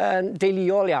fe'n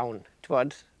deuluol iawn, ti'n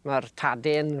bod, mae'r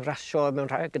tade'n rasio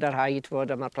gyda'r rhai, ti'n bod,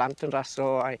 a mae'r plant yn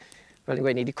rasio, fel ni'n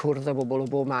gweud, ni wedi cwrdd â bobl o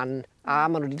bob man, a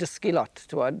maen nhw wedi dysgu lot,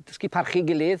 ti'n bod, dysgu parchu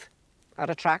gilydd ar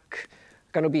y trac,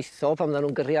 gan obeithio pan fydden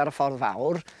nhw'n gyrru ar y ffordd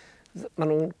fawr, maen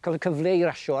nhw'n cael y cyfle i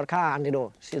rasio ar can,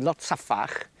 sydd lot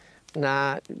saffach na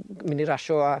mynd i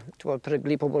rasio a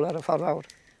peryglu pobl ar y ffordd fawr.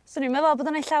 So ni'n meddwl bod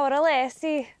yna llawer o les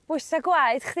i bwysa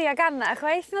gwaed chdi ag Anna,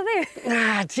 chwaith, na di?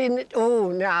 Na, ti'n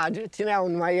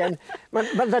iawn, mae'n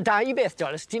dda dau beth,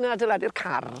 Joel, os ti'n adeiladu'r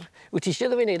car, wyt ti eisiau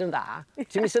iddo fi wneud yn dda,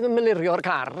 ti'n eisiau iddo milirio'r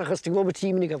car, achos ti'n gwybod bod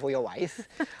ti'n mynd i gael fwy o waith,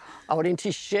 a wedyn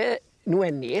ti eisiau nhw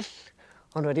ennill,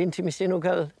 ond wedyn ti'n eisiau nhw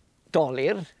gael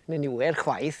dolir neu niwer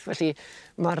chwaith, felly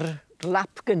mae'r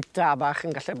lap gyntaf bach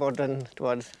yn gallu bod yn,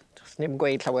 os ni'n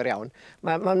gweud llawer iawn,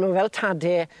 mae'n fel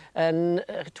tadau yn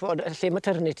lle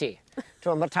maternity.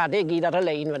 Mae'r tadau gyd ar y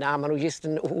lein fyna, maen nhw jyst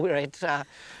yn, reit,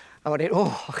 a wedyn,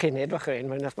 chynnydd bach yn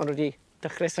maen nhw wedi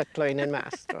dechrau setlo un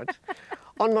mas.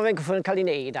 Ond mae fe'n goffod cael ei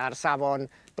wneud ar safon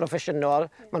broffesiynol,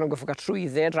 maen nhw'n goffod cael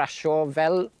trwydded rasio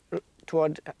fel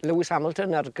Lewis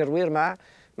Hamilton a'r gyrwyr yma,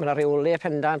 mae yna reolau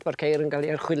pendant, mae'r ceir yn cael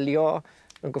ei archwilio,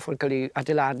 mae'n goffod cael ei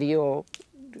adeiladu o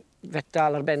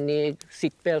fetal arbennig,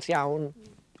 seatbelts iawn,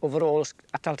 overalls,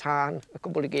 atal tân, y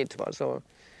cwbl i gyd. So,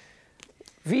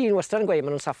 fi'n wastad yn gweud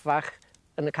maen nhw'n saffach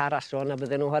yn y car rasio na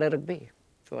bydden nhw'n chwarae rygbi.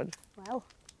 Wel,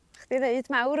 chdi ddeud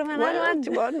mawr yma na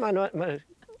rwan. Wel,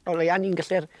 o leia ni'n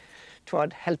gallu'r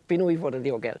helpu nhw i fod yn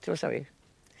ddiogel, ti'n fawr fi?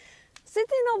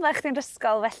 Sut un oeddech chdi'n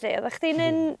rysgol felly?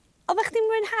 Oeddech chdi'n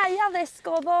mwynhau addysg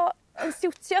oedd o yn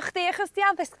siwtio chdi, achos di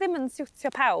addysg ddim yn siwtio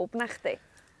pawb, na chdi?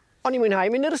 O'n i'n mwynhau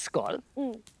mynd i'r ysgol.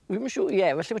 Fi'n siŵr,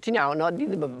 felly bod ti'n iawn, ond ni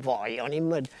ddim yn fwy. O'n i'n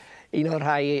un o'r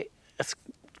rhai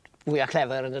fwyaf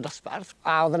clefer yn y dosbarth.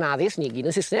 A oedd yn addysg ni gyd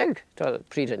yn Saesneg,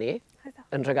 pryd hynny,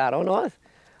 yn Tregaron oedd.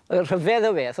 Oedd y rhyfedd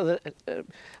o beth, oedd y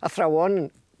athrawon,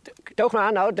 dewch ma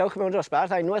nawr, dewch mewn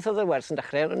dosbarth, a unwaith oedd y wers yn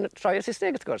dechrau yn troi y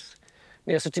Saesneg, wrth gwrs.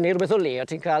 Neu os ti'n neud rhywbeth o le, o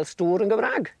ti'n cael stŵr yn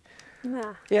Gymraeg.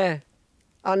 Na.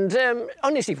 Ond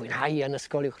nes i fwynhau yn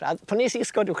ysgol uwchradd. Pan nes i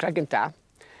ysgol uwchradd gyntaf,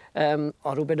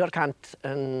 o rhyw 400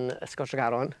 yn ysgol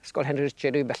Tregaron, ysgol Henry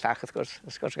Richard yw bellach, wrth gwrs,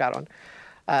 ysgol Tregaron.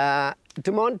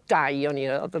 Dim ond 2 o'n i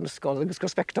oedd yn ysgol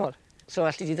sbectol. So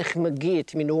allu ti ddechmygu,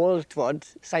 ti'n mynd nôl,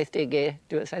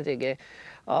 70au,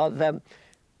 oedd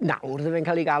nawr fe'n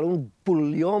cael ei galw'n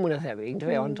bwlio mwy na thebyg,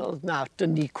 ond oedd na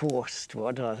dynnu cwrs,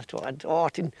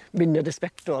 ti'n mynd y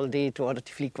sbectol di, ti'n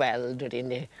ffili gweld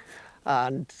wedyn ni.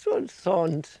 Ond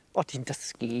ti'n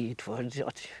dysgu,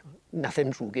 nath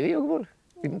e'n drwg i fi o gwbl,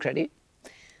 fi'n credu.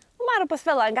 Mae rhywbeth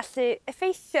fel yna'n gallu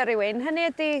effeithio rhywun, hynny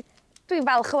ydy, dwi'n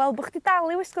falch o weld bod chdi dal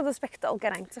i wisgo dy sbectol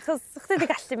geraint, achos chdi wedi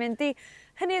gallu mynd i,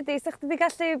 hynny ydy, chdi wedi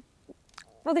gallu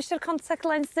fod eisiau'r contact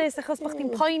lenses, achos bod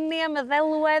chdi'n poeni am y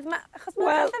ddelwedd, achos mae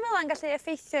pethau fel yna'n gallu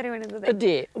effeithio rhywun yn dydyn.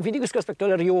 Ydy, fi wedi gwisgo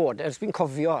sbectol eriod, ers fi'n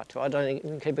cofio,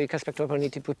 dwi'n cael bod cael sbectol pan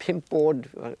ni tipyn 5 bod,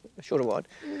 siŵr o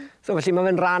fod. So felly mae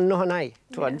fe'n ran o hwnna i.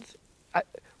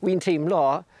 Wy'n teimlo,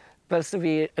 fel sy'n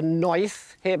fi yn noeth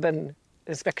heb yn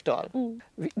sbectol.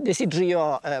 Nes i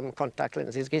drio contact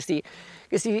lenses, ges i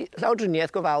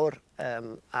llawdriniaeth go fawr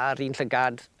ar un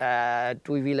llygad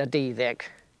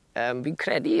 2012. Fi'n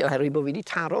credu oherwydd bod fi wedi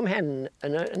taro mhen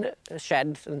yn y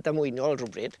shed yn damwynol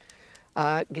rhywbryd,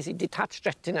 a ges i detached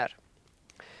retina.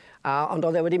 Ond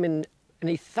oedd e wedi mynd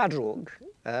yn eitha drwg,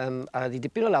 a ddi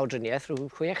dipyn o lawdriniaeth rhyw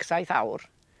 6-7 awr.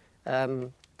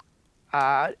 A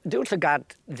dyw'r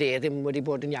llygad ddim wedi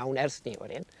bod yn iawn ers ni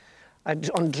wedyn.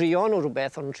 Ond drio nhw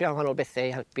rhywbeth, ond trio wahanol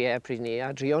bethau i helpu pryd ni,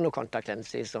 a drio nhw contact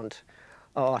lenses, ond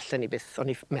o allan ni byth,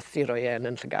 o'n i methu roi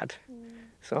yn llygad.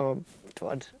 So,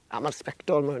 twod, am yr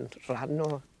sbectol mewn rhan o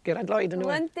Geraint Lloyd yn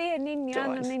Wel, yndi, yn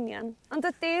union. Ond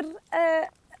ydy'r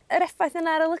effaith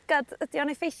yna ar y lygad, ydy o'n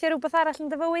effeithio rhywbeth arall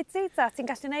yn dy fywyd ti? Ti'n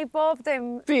gallu gwneud bob dim?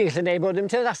 Fi gallu gwneud bob dim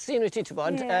teddasi yn wyt ti, ti'n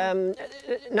bod.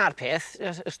 Na'r peth,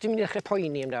 os ti'n mynd i ddechrau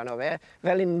poeni amdano fe,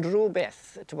 fel unrhyw beth,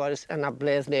 ti'n bod,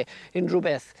 anabledd neu unrhyw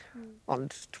beth.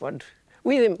 Ond, ti'n bod,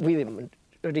 wi ddim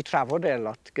wedi trafod e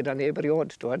lot gyda neb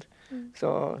eriod, ti'n bod.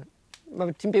 So,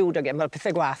 ti'n byw ag e, mae'r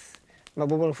pethau gwath. Mae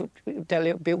bobl yn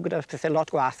byw gyda pethau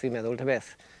lot gwath, fi'n meddwl, ta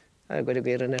beth. Gweud y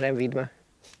gwir yn yr enfyd yma.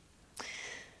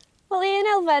 Wel, un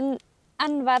elfen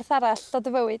anfarth arall o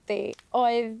dy fywyd di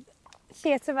oedd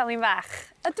Theatr Felin Fach.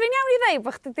 Ydw i'n iawn i ddweud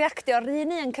bod chdi wedi actio'r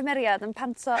un cymeriad yn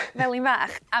panto Felin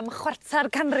Fach am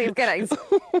 1/4 canrif, Geraint?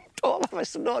 Do,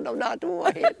 mae'n swnod o'n nad o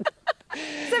hyn.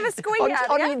 Sef y sgweiar, ie?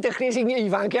 Ond i'n dechrau sy'n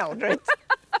ifanc iawn, reit?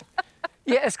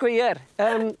 Ie, y sgweiar.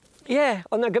 Ie,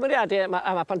 ond y gymeriadau,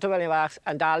 mae panto Felin Fach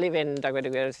yn dal i fynd a gweud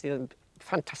y gwir sydd yn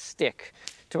ffantastig.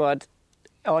 Ti'n bod,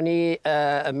 o'n i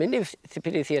yn mynd i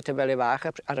Theatr Felin Fach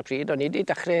ar y pryd, o'n i wedi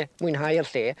dechrau mwynhau'r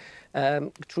lle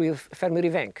trwy ffermwyr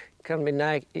ifanc, cymryd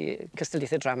i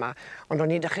cystadlaethau drama, ond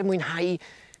o'n i dechrau mwynhau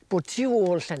bod tu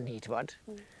ôl llenni, ti'n bod.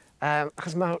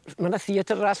 Achos mae yna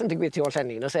theatr arall yn digwydd tu ôl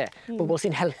llenni, nos e? Bobl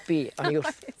sy'n helpu, o'n i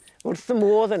wrth y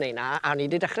modd yn ein a o'n i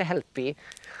wedi dechrau helpu.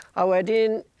 A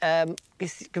wedyn,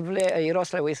 ges gyfle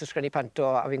Euros Lewis yn sgwennu panto,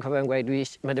 a fi'n cofio'n gweud,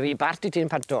 mae dy fi bart i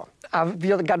ti'n panto. A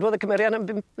fi oedd gadwodd y cymeriad yn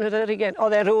 50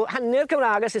 Oedd e rhyw hanner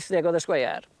Cymraeg a Saesneg oedd y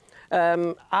sgweiar.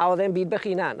 A oedd e'n byd bach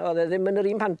unan. Oedd e ddim yn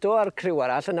yr un panto a'r criw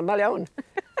arall yn ymwneud iawn.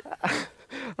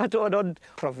 A dod o'n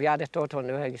profiad eto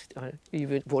i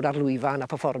fod ar lwyfan a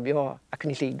perfformio ac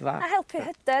yn ei llidfa. A helpu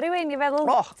hyder rhywun i feddwl,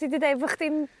 ti wedi dweud bod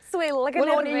chdi'n swyl ac yn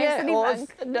nerfus yn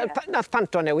ifanc. Nath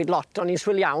panto newid lot, o'n i'n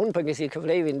swyl iawn pan ges i'r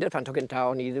cyfle i fynd i'r panto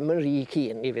gyntaf, o'n i ddim yn rhy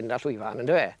cyn i fynd ar llwyfan,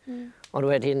 ynddo e?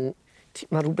 Ond wedyn,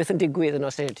 mae rhywbeth yn digwydd yn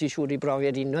os ti'n siŵr i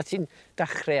brofiad unwaith ti'n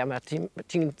dechrau, a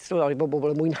ti'n sylweddoli bod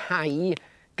bobl yn mwynhau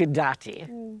gyda ti,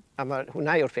 a mae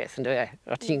hwnna yw'r peth, ynddo e?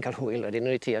 A ti'n cael hwyl wedyn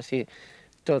yn ei ti, a ti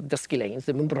dysgu leins,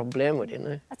 ddim yn broblem wedyn.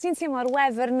 A ti'n teimlo'r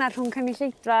wefr yna rhwng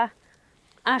cynulleidfa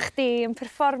a chdi yn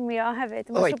perfformio hefyd?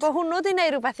 Oed. Bod hwnnw wedi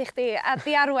gwneud rhywbeth i chdi a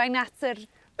di arwain at yr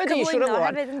cyflwyno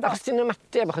hefyd yn dod? Achos ti'n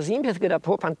ymateb, achos un peth gyda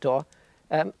pob panto,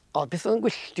 o beth oedd yn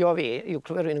gwylltio fi, yw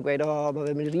clywed rhywun yn gweud, mae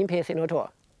fe'n mynd yr un peth un o to.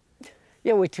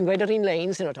 Ie, wyt ti'n gweud yr un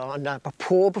leins un o to, ond mae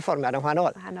pob perfformiad yn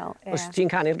wahanol. Wahanol, ie. Os ti'n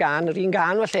canu'r gan, yr un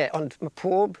gan falle, ond mae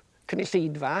pob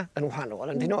cynulleidfa yn wahanol,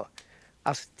 yn dyn nhw.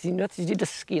 A os ti wedi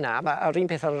dysgu na, a'r un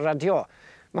peth ar y radio,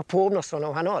 mae pob noson yn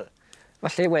wahanol.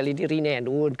 Falle weli di'r un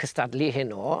enw yn cystadlu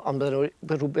heno, ond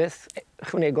bydd rhywbeth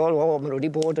ychwanegol, maen nhw wedi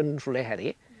bod yn rhywle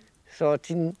heri. So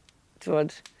ti'n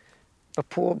dweud, mae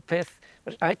pob peth,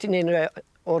 a ti'n neud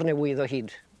o'r newydd o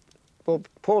hyd.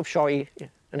 Pob sioe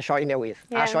yn sioe newydd,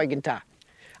 a sioe gynta.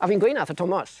 A fi'n gweud nath o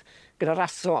Thomas, gyda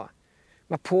raso,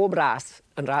 mae pob ras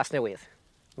yn ras newydd.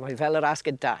 Mae fel y ras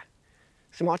gynta.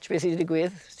 Sym ots beth sydd wedi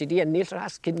digwydd, sydd wedi ennill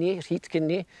ras cynni, rhyd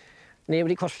cynni, neu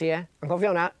wedi colli e. Yn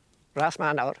cofio hwnna, ras ma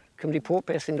nawr, cymryd pob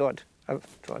beth sy'n dod.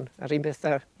 Ar un beth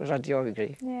ar y radio fi'n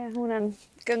credu. Ie, hwnna'n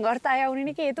gyngor da iawn i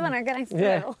ni gyd o'na, Geraint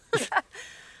Steddl.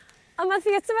 Ond mae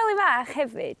Theatr Felin Fach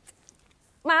hefyd,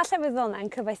 mae llefydd fel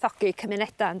yna'n cyfoethogi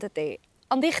cymunedau yn dydy.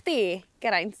 Ond i chdi,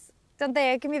 Geraint, dwi'n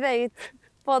deg i mi ddeud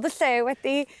bod y lle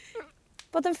wedi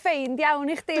bod yn ffeind iawn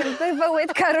i chdi yn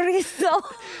bywyd carwriaethol.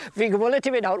 Fi'n gwybod le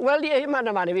ti fynd nawr. Wel, ie, man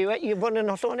i fi, i fod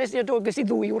yn hollol onest, ges i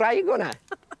 2 wraig o'na.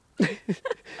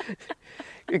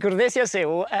 Fi gwrddus i'r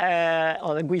sew,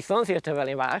 oedd yn gweithio yn Theatr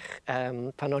Felin Fach,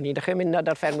 pan o'n i'n dechrau mynd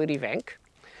ar ffermwyr ifanc,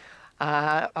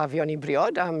 a fi o'n i'n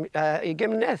briod am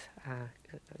 20 mlynedd.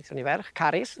 O'n i ferch,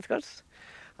 Caris, wrth gwrs.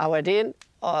 A wedyn,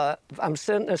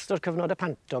 amser yn ystod cyfnod y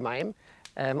pantomaim,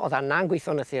 oedd Anna'n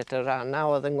gweithio yn y theatr, Anna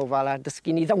oedd yn ngofal a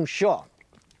dysgu ni ddawnsio.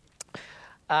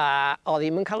 Oedd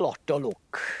ddim yn cael lot o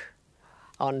lwc.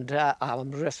 Ond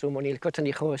am reswm o'n i'n licio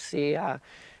tynnu chosi,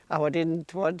 a wedyn,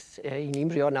 ti'n bod,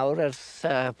 ni'n brio nawr ers,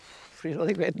 pryd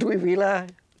oedd i'n gweud,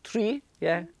 2003,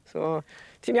 ie. So,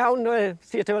 ti'n iawn,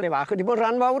 Theatr Felin Fach, wedi bod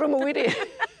rhan fawr o mywyd i.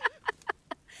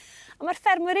 Ond mae'r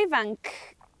ffermwyr ifanc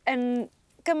yn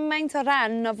gymaint o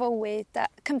ran o fywyd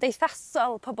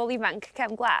cymdeithasol pobl ifanc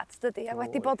cefn gwlad, dydy, a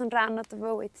wedi bod yn rhan o dy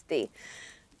fywyd di.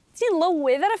 Ti'n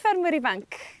lywydd ar y ffermwyr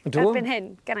ifanc erbyn hyn,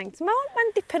 Geraint. Mae'n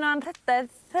dipyn o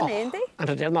anrhydedd hynny, yndi?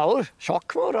 Anrhydedd mawr,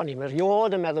 sioc mawr o'n i. Mae'r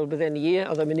riod yn meddwl bydden ni,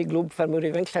 oedd yn mynd i glwb ffermwyr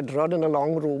ifanc Lledrod yn y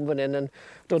long room fan hyn yn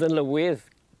dod yn lywydd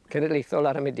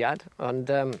cenedlaethol ar y mudiad,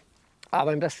 ond a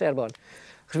mae'n bleser bod.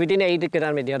 Chos fi wedi gwneud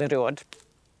gyda'r mudiad eriod,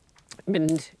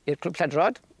 mynd i'r clwb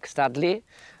Lledrod, cystadlu,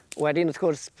 wedyn wrth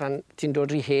gwrs pan ti'n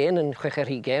dod rhy hen yn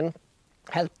 60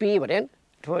 helpu wedyn,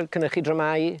 cynnychu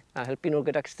dramau a helpu nhw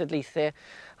gyda cystadlaethau.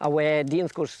 A wedyn,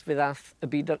 wrth gwrs, fe ddath y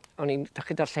byd o'n i'n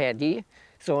dechrau darlledu.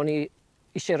 So o'n i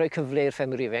eisiau rhoi cyfle i'r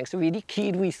ffermwyr ifanc. So fi wedi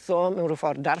cydweithio mewn rhyw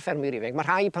ffordd da'r ffermwyr ifanc. Mae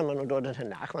rhai pan maen nhw'n dod yn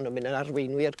hynach, maen nhw'n mynd yn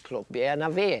arweinwyr clwb, a na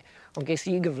fe. Ond ges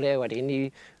i gyfle wedyn i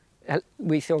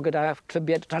weithio gyda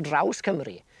clybiau tra draws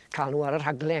Cymru, cael nhw ar y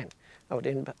rhaglen. A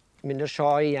wedyn mynd i'r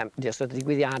sioe, a ystod y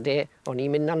digwyddiadau, o'n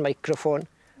i'n mynd â'r microffon,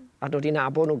 a dod i'n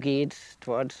abo nhw gyd,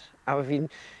 a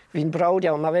fi'n brawd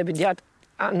iawn. Mae fe budiad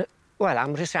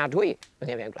amrysiadwy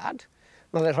yn efo'n gwlad.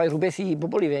 Mae fe rhoi rhywbeth i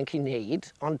bobl ifanc i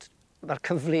wneud, ond mae'r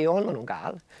cyfleon maen nhw'n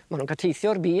cael. Maen nhw'n cael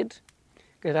teithio'r byd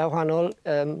gyda wahanol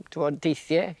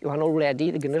deithiau, i wahanol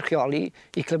wledydd i gynrychioli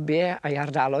i clybiau a'i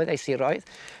ardaloedd a'i siroedd.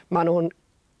 Maen nhw'n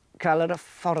cael yr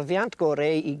hyfforddiant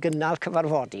gorau i gynnal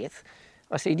cyfarfodydd.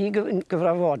 Os ei di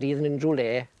gyfarfodydd yn unrhyw le,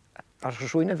 a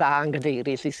rhywun yn dda yn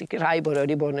gadeirydd, lle sicrhau bod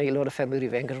wedi bod yn aelod y ffermwyr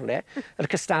ifanc yn rhywle, yr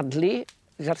cystadlu,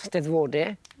 gyda'r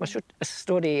steddfodau, mae siwt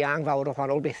ystod eang fawr o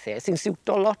wahanol bethau sy'n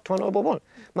siwto lot o wahanol bobl.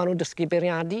 Maen nhw'n dysgu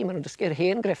beirniadu, maen nhw'n dysgu'r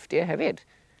hen grefftau hefyd.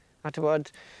 A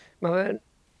mae fe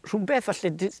rhywbeth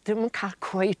falle ddim yn cael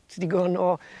cweit digon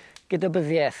o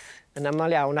gydabyddiaeth yn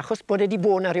aml iawn, achos bod wedi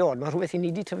bod yn eriod. Mae rhywbeth i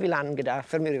ni wedi tyfu lan gyda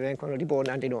ffermwyr ifanc pan wedi bod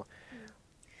yna dyn nhw.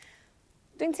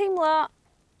 Dwi'n teimlo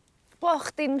bod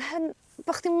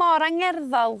chdi'n mor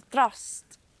angerddol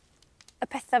drost y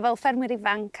pethau fel ffermwyr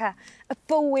ifanc a y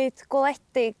bywyd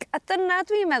gwledig. A dyna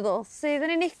dwi'n meddwl sydd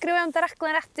yn unigryw iawn dy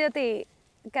raglen radio di,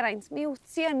 Geraint. Mi wyt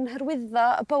ti yn hyrwyddo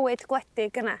y bywyd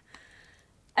gwledig yna.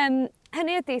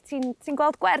 Hynny ydy, ti'n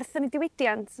gweld gwerth yn y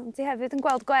diwydiant, ond ti hefyd yn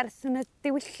gweld gwerth yn y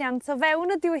diwylliant o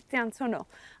fewn y diwydiant hwnnw.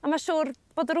 A mae siŵr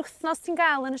bod yr wythnos ti'n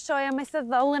gael yn y sioe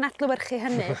amaethyddol yn adlewyrchu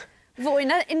hynny. Fwy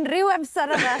na unrhyw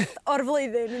amser arall o'r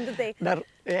flwyddyn, yn dydi?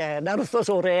 Na'r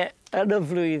wythnos orau yn y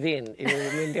flwyddyn i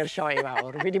mynd i'r sioe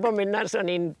fawr. Fi wedi bod mynd ar sy'n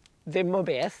ni'n ddim o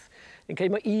beth. Fi'n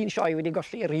credu mae un sioe wedi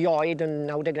golli erioed yn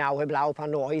 99 heblaw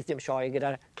pan oedd dim sioe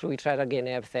gyda clwydra'r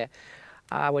agenau a bethau.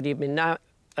 A wedi mynd na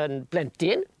yn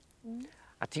blentyn.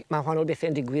 A mae wahanol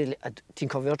bethau'n digwydd. Ti'n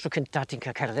cofio tro cynta, ti'n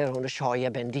cael cerdded rhwng y sioe a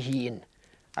ben dy hun.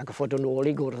 A goffod o nôl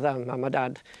i gwrdd â mam a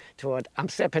dad.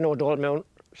 Amser penodol mewn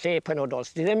lle penodol.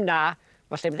 Os di ddim na,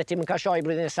 falle bydde ti'n cael sioe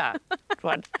blwyddyn nesaf.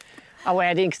 A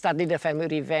wedyn cystadlu dy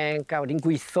ffermwyr ifanc, a wedyn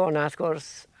gweithio yna, wrth gwrs,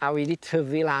 a wedi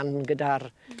tyfu lan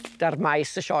gyda'r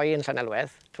maes y sioe yn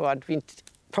Llanelwedd. Pan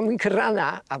fi'n cyrraedd yna,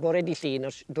 a bore di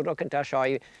llun, o'r diwrnod cyntaf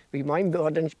sioe, fi moyn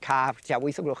bod yn caf, tua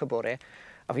 8 o gloch y bore,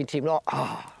 a fi'n teimlo,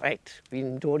 reit,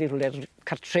 fi'n dod i rhywle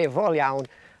cartrefol iawn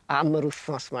am yr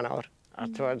wythnos yma nawr.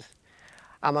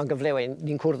 A mae'n gyfle wedyn,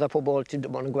 ni'n cwrdd â pobl, ti'n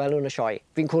dod yn gweld nhw'n y sioe.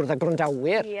 Fi'n cwrdd â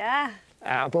gwrandawyr.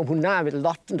 A bod hwnna, fydd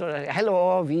lot yn dod, helo,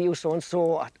 fi yw so-and-so,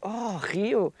 chi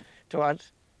yw.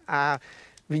 A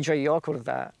fi'n joio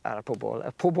cwrdd â'r pobl.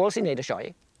 Y pobl sy'n neud y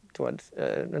sioe,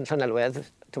 yn Llanelwedd,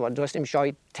 does dim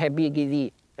sioe tebyg iddi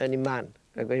yn Iman.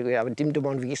 Dim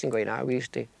dim ond fi sy'n gweud na, wir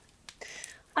sti.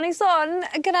 O'n i'n sôn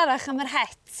yn gynharach am yr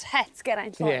het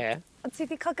Geraint. Ie. Ond ti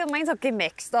wedi cael gymaint o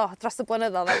gimmicks, dros y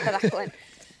blynyddoedd ar y raglen.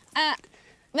 A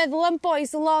meddwl am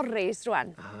bois loris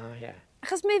rwan. Ie.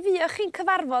 Achos mi fuoch chi'n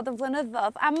cyfarfod am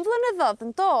flynyddoedd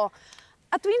yn do.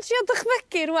 A dwi'n trio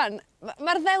dychmygu rwan,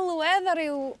 mae'r ddelwedd o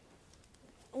ryw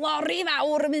lori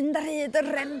fawr yn mynd ar hyd yr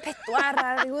REM4 a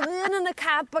ryw ddyn yn y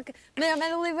cab ac mae o'n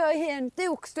meddwl i fi o'i hun,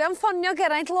 Dukes, dwi am ffonio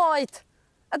Geraint Lloyd.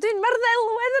 A mae'r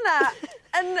ddelwedd yna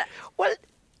yn... Wel,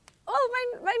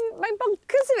 mae'n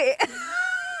bonkers i fi.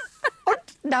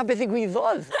 Ond na beth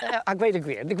ddigwyddodd, a gweud y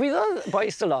gwir, ddigwyddodd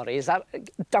bois y loris ar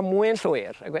damwen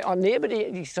llwyr. Ond neb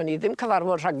wedi, so ni ddim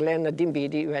cyfarfod rhaglen a dim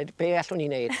byd i wedi, be allwn ni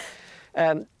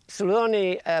wneud. Sylwodd ni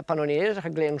pan o'n i'r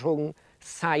rhaglen rhwng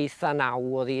 7 a 9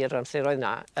 oedd i'r amseroedd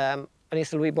yna, o'n i'n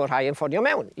sylwi bod rhai yn ffonio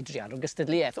mewn i driad o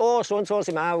gystadleuaeth. So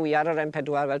sy'n ma, wi ar yr M4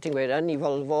 fel ti'n gweud, yn i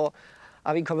Volvo.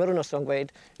 A fi'n cofio'r noson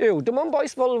gweud, dim ond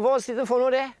bois Volvo sydd yn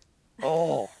ffono de?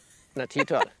 Na ti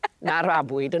twel, na'r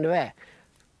abwyd yn y fe.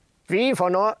 Fi'n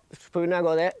ffono, pwyna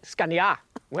oedd e, Scania,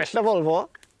 well y Volvo.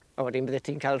 A wedyn bydde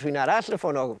ti'n cael rhywun arall y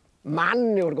ffono,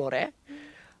 man yw'r gore.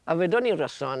 A fedon ni'r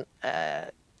ryson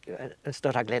yn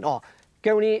stod rhaglen,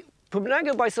 gewn ni, pwy bynnag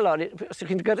yw bois y lori, os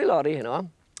ydych chi'n gyrru lori heno,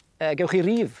 gewch chi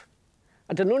rif.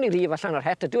 A dyn nhw'n i rif allan o'r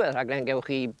het y diwedd rhaglen, gewch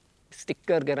chi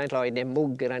sticker Geraint Lloyd neu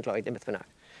mwg Geraint Lloyd neu beth bynnag.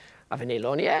 A fe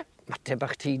neilon ni mateb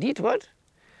bach tidi, ti'n bod?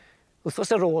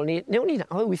 Wrthos ar ôl ni, newn ni,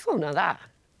 weithio hwnna dda.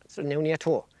 So newn ni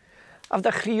to. A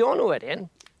ddechreuon nhw wedyn,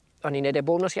 o'n i'n neud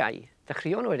bonus iau,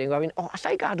 ddechreuon nhw wedyn, gofyn,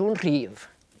 allai gadw'n rhif?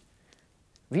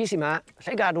 Fi sy'n ma,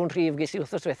 allai gadw'n rhif ges i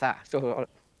wrthos diwetha. So,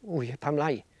 pam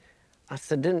lai? A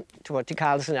sydyn, ti'n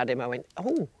cael y syniadau yma,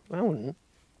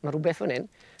 mae rhywbeth fan hyn.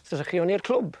 So ddechreuon ni'r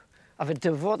clwb. A fe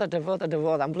dyfodd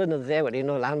am blynyddau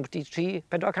wedyn, o lan bwti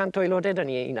 300-400 o aelodau dyn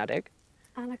ni 11.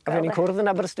 A fe ni'n cwrdd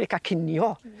yn Aberystwyth a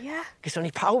cinio. Ie. Gyson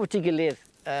ni pawb at ei gilydd.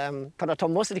 Pan o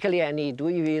Thomas wedi cael ei eni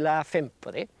 2005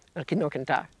 oedd yr cinio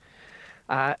cynta.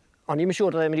 A o'n i'n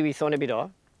siŵr oedd e'n mynd i weithio yn y byd o.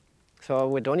 So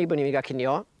wedon ni bod ni'n mynd i gael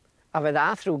cinio. A fe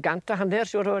ddath rhyw 150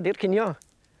 siŵr oedd i'r cinio.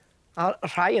 A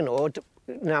rhai yn o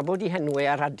nabod i henwe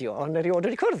ar radio ond erioed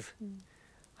wedi cwrdd.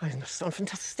 Oedd yn noson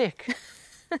ffantastig.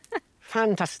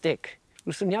 Ffantastig.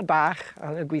 Rwy'n syniad bach a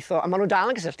gweithio. A maen nhw dal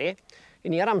yn gysylltu. I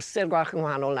ni ar amser gwach yn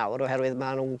wahanol nawr oherwydd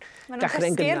maen nhw'n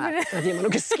dechrau'n gynnar. Maen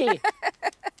nhw'n cysgu.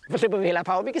 Felly bod fi la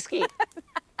pawb i gysgu.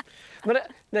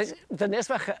 Dynes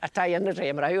fach atai yn y dre,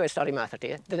 mae rai o'i stori math ati.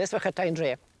 Dynes fach atai yn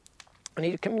dre. O'n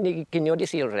i'n cymryd ginio di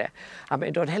sil re. A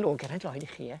mae'n dod, helo, Geraint Lloyd i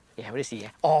chi e? Ie, wedys i e.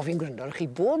 O, fi'n gwrando ar chi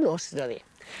bob nos, dyna ddi.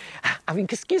 A fi'n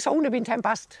cysgu sawn y byn 10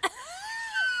 past.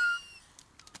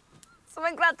 So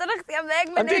mae'n gwrando ar chdi am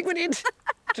 10 munud? Am 10 munud.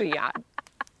 Triad.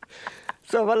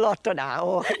 So mae lot o na. A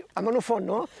maen nhw'n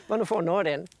ffono o'r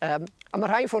un. A mae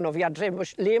rhai ffono fi adre,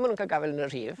 le maen nhw'n cael gafel yn y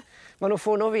rhif. Maen nhw'n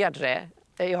ffono fi adre,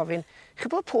 i ofyn, chi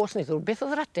bod post neithwr, beth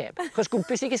oedd yr ateb? Chos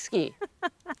gwmpus i gysgu.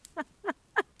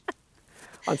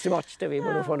 Ond sy'n moch da fi,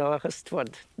 maen nhw'n ffono achos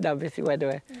twod, na beth i wedo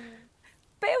e.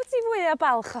 Be wyt ti fwy o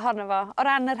balch ohono fo, o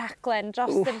ran yr rhaglen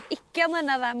dros yr 20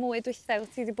 mlynedd a mwy dwythau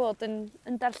ti wedi bod yn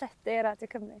darlledu Radio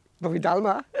Cymru? Bo fi dal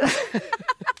ma.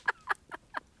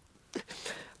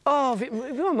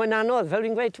 Mae'n anodd, fel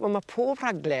fi'n gweud, mae pob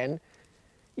rhaglen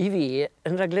i fi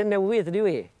yn rhaglen newydd, ydy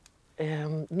wi.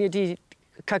 Ni wedi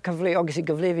cael cyfle, oes i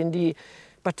gyfle fynd i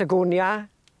Patagonia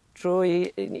trwy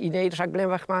i wneud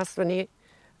rhaglen fach mas fyny.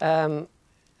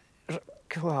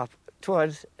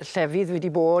 Twod, llefydd wedi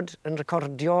bod yn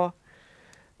recordio.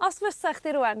 Os fysa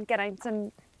chdi rwan, Geraint, yn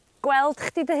gweld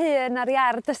chdi dy hun ar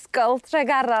iard ysgol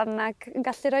Tregaron ac yn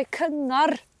gallu rhoi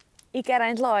cyngor i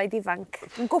Geraint Lloyd ifanc,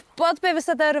 yn gwybod be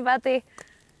fysa dy yrfa di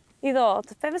i ddod,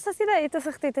 be fysa ti ddeud os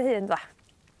chdi dy hun, dwa?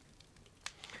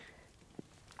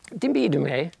 Dim byd yn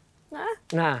mei. Na?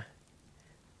 Na.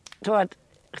 Twod,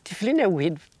 chdi ffili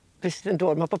newid beth sydd yn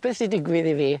dod. Mae popeth sy'n digwydd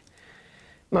i fi.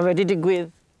 Mae wedi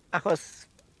digwydd achos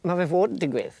mae fe fod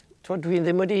digwydd. Twod, dwi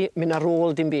ddim wedi mynd ar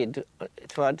ôl dim byd.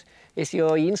 Twod, es i o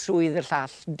un swydd i'r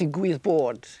llall digwydd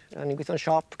bod. O'n i'n gweithio'n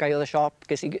siop, gaiodd y siop.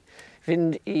 Ges i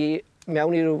fynd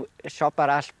mewn i ryw siop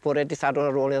arall bore dydd Sadwrn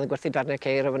ar ôl i oedd yn gwerthu darnau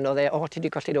ceir a fynd oedd e, o, ti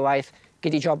wedi colli dy waith,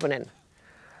 gyd i job yn hyn.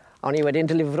 O'n i wedyn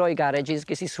delifro i garages,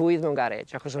 ges i swydd mewn garage,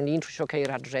 achos o'n i'n trwsio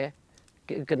ceir adre,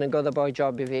 gynnygodd y boi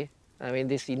job i fi. A fe'n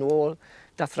ddys i nôl,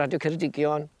 dath Radio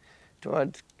Ceredigion,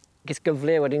 ges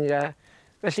gyfle wedyn.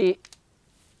 Felly,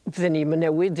 bydden ni'n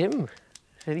newid dim.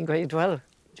 Fyddai'n gweud, wel,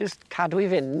 just cadw i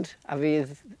fynd, a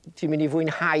fydd ti'n mynd i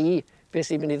fwynhau beth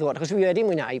sy'n mynd i ddod. Achos fi wedi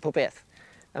mwynhau pob beth.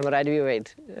 A mae rhaid i fi weid,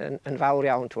 yn fawr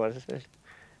iawn, dros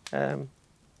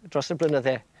y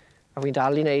blynydde. A fi'n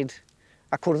dal i wneud,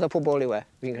 a cwrdd o pobl yw e,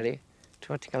 fi'n credu.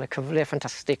 Ti'n cael y cyfle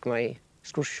ffantastig mae i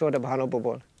sgwrsio dy bahan o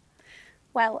bobl.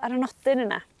 Wel, ar y nodyn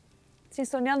yna, ti'n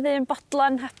swnio'n ddyn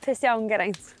bodlon hapus iawn,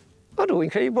 Geraint? O, dwi'n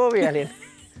credu bod fi, Elin.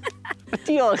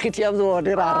 Diolch i ti am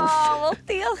ddod i'r ardd. O, wel,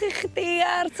 diolch i chdi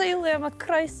a'r teulu am y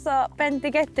croeso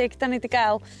bendigedig da ni wedi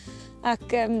gael.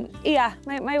 Ac, ia,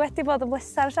 mae wedi bod yn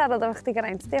bleser siarad efo chdi,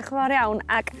 Geraint. Diolch yn fawr iawn.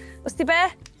 Ac, os ti be,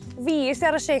 fi sy'n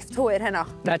ar y shifft hwyr heno.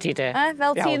 Na ti te.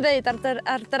 Fel ti'n dweud ar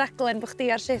dy raglen bod chdi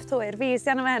ar shifft hwyr, fi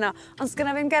sy'n arno fe heno. Ond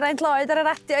sgynna fi'n Geraint Lloyd ar y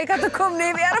radio i gadw cwmni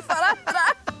fi ar y ffordd adra.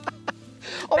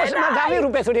 O, felly mae da fi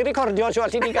rhywbeth wedi recordio siwr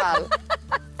ti wedi gael.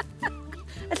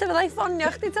 Felly fyddai ffonio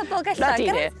chdi tydol gella. Na ti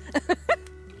te.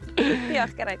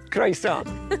 Diolch, Geraint. Croeso.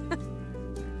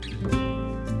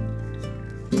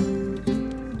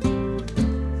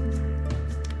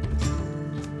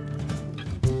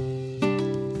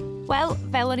 Wel,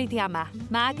 fel o'n i di ama,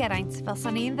 mae Geraint, fel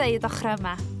sa'n ni'n ddeud ochr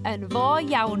yma, yn fo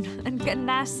iawn, yn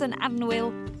gynnas, yn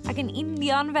anwyl, ac yn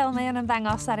union fel mae o'n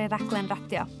ymddangos ar ei raglen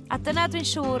radio. A dyna dwi'n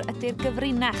siŵr ydy'r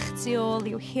gyfrinach tu ôl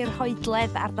i'w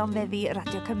hirhoedledd ar donfeddi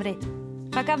Radio Cymru.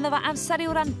 Mae ganddo fo amser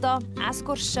i'w rando a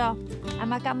sgwrsio, a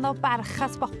mae ganddo barch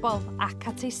at bobl ac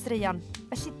at ei straeon.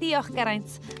 Felly diolch,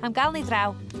 Geraint, am gael ni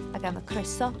draw, a ganddo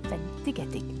croeso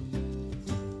bendigedig.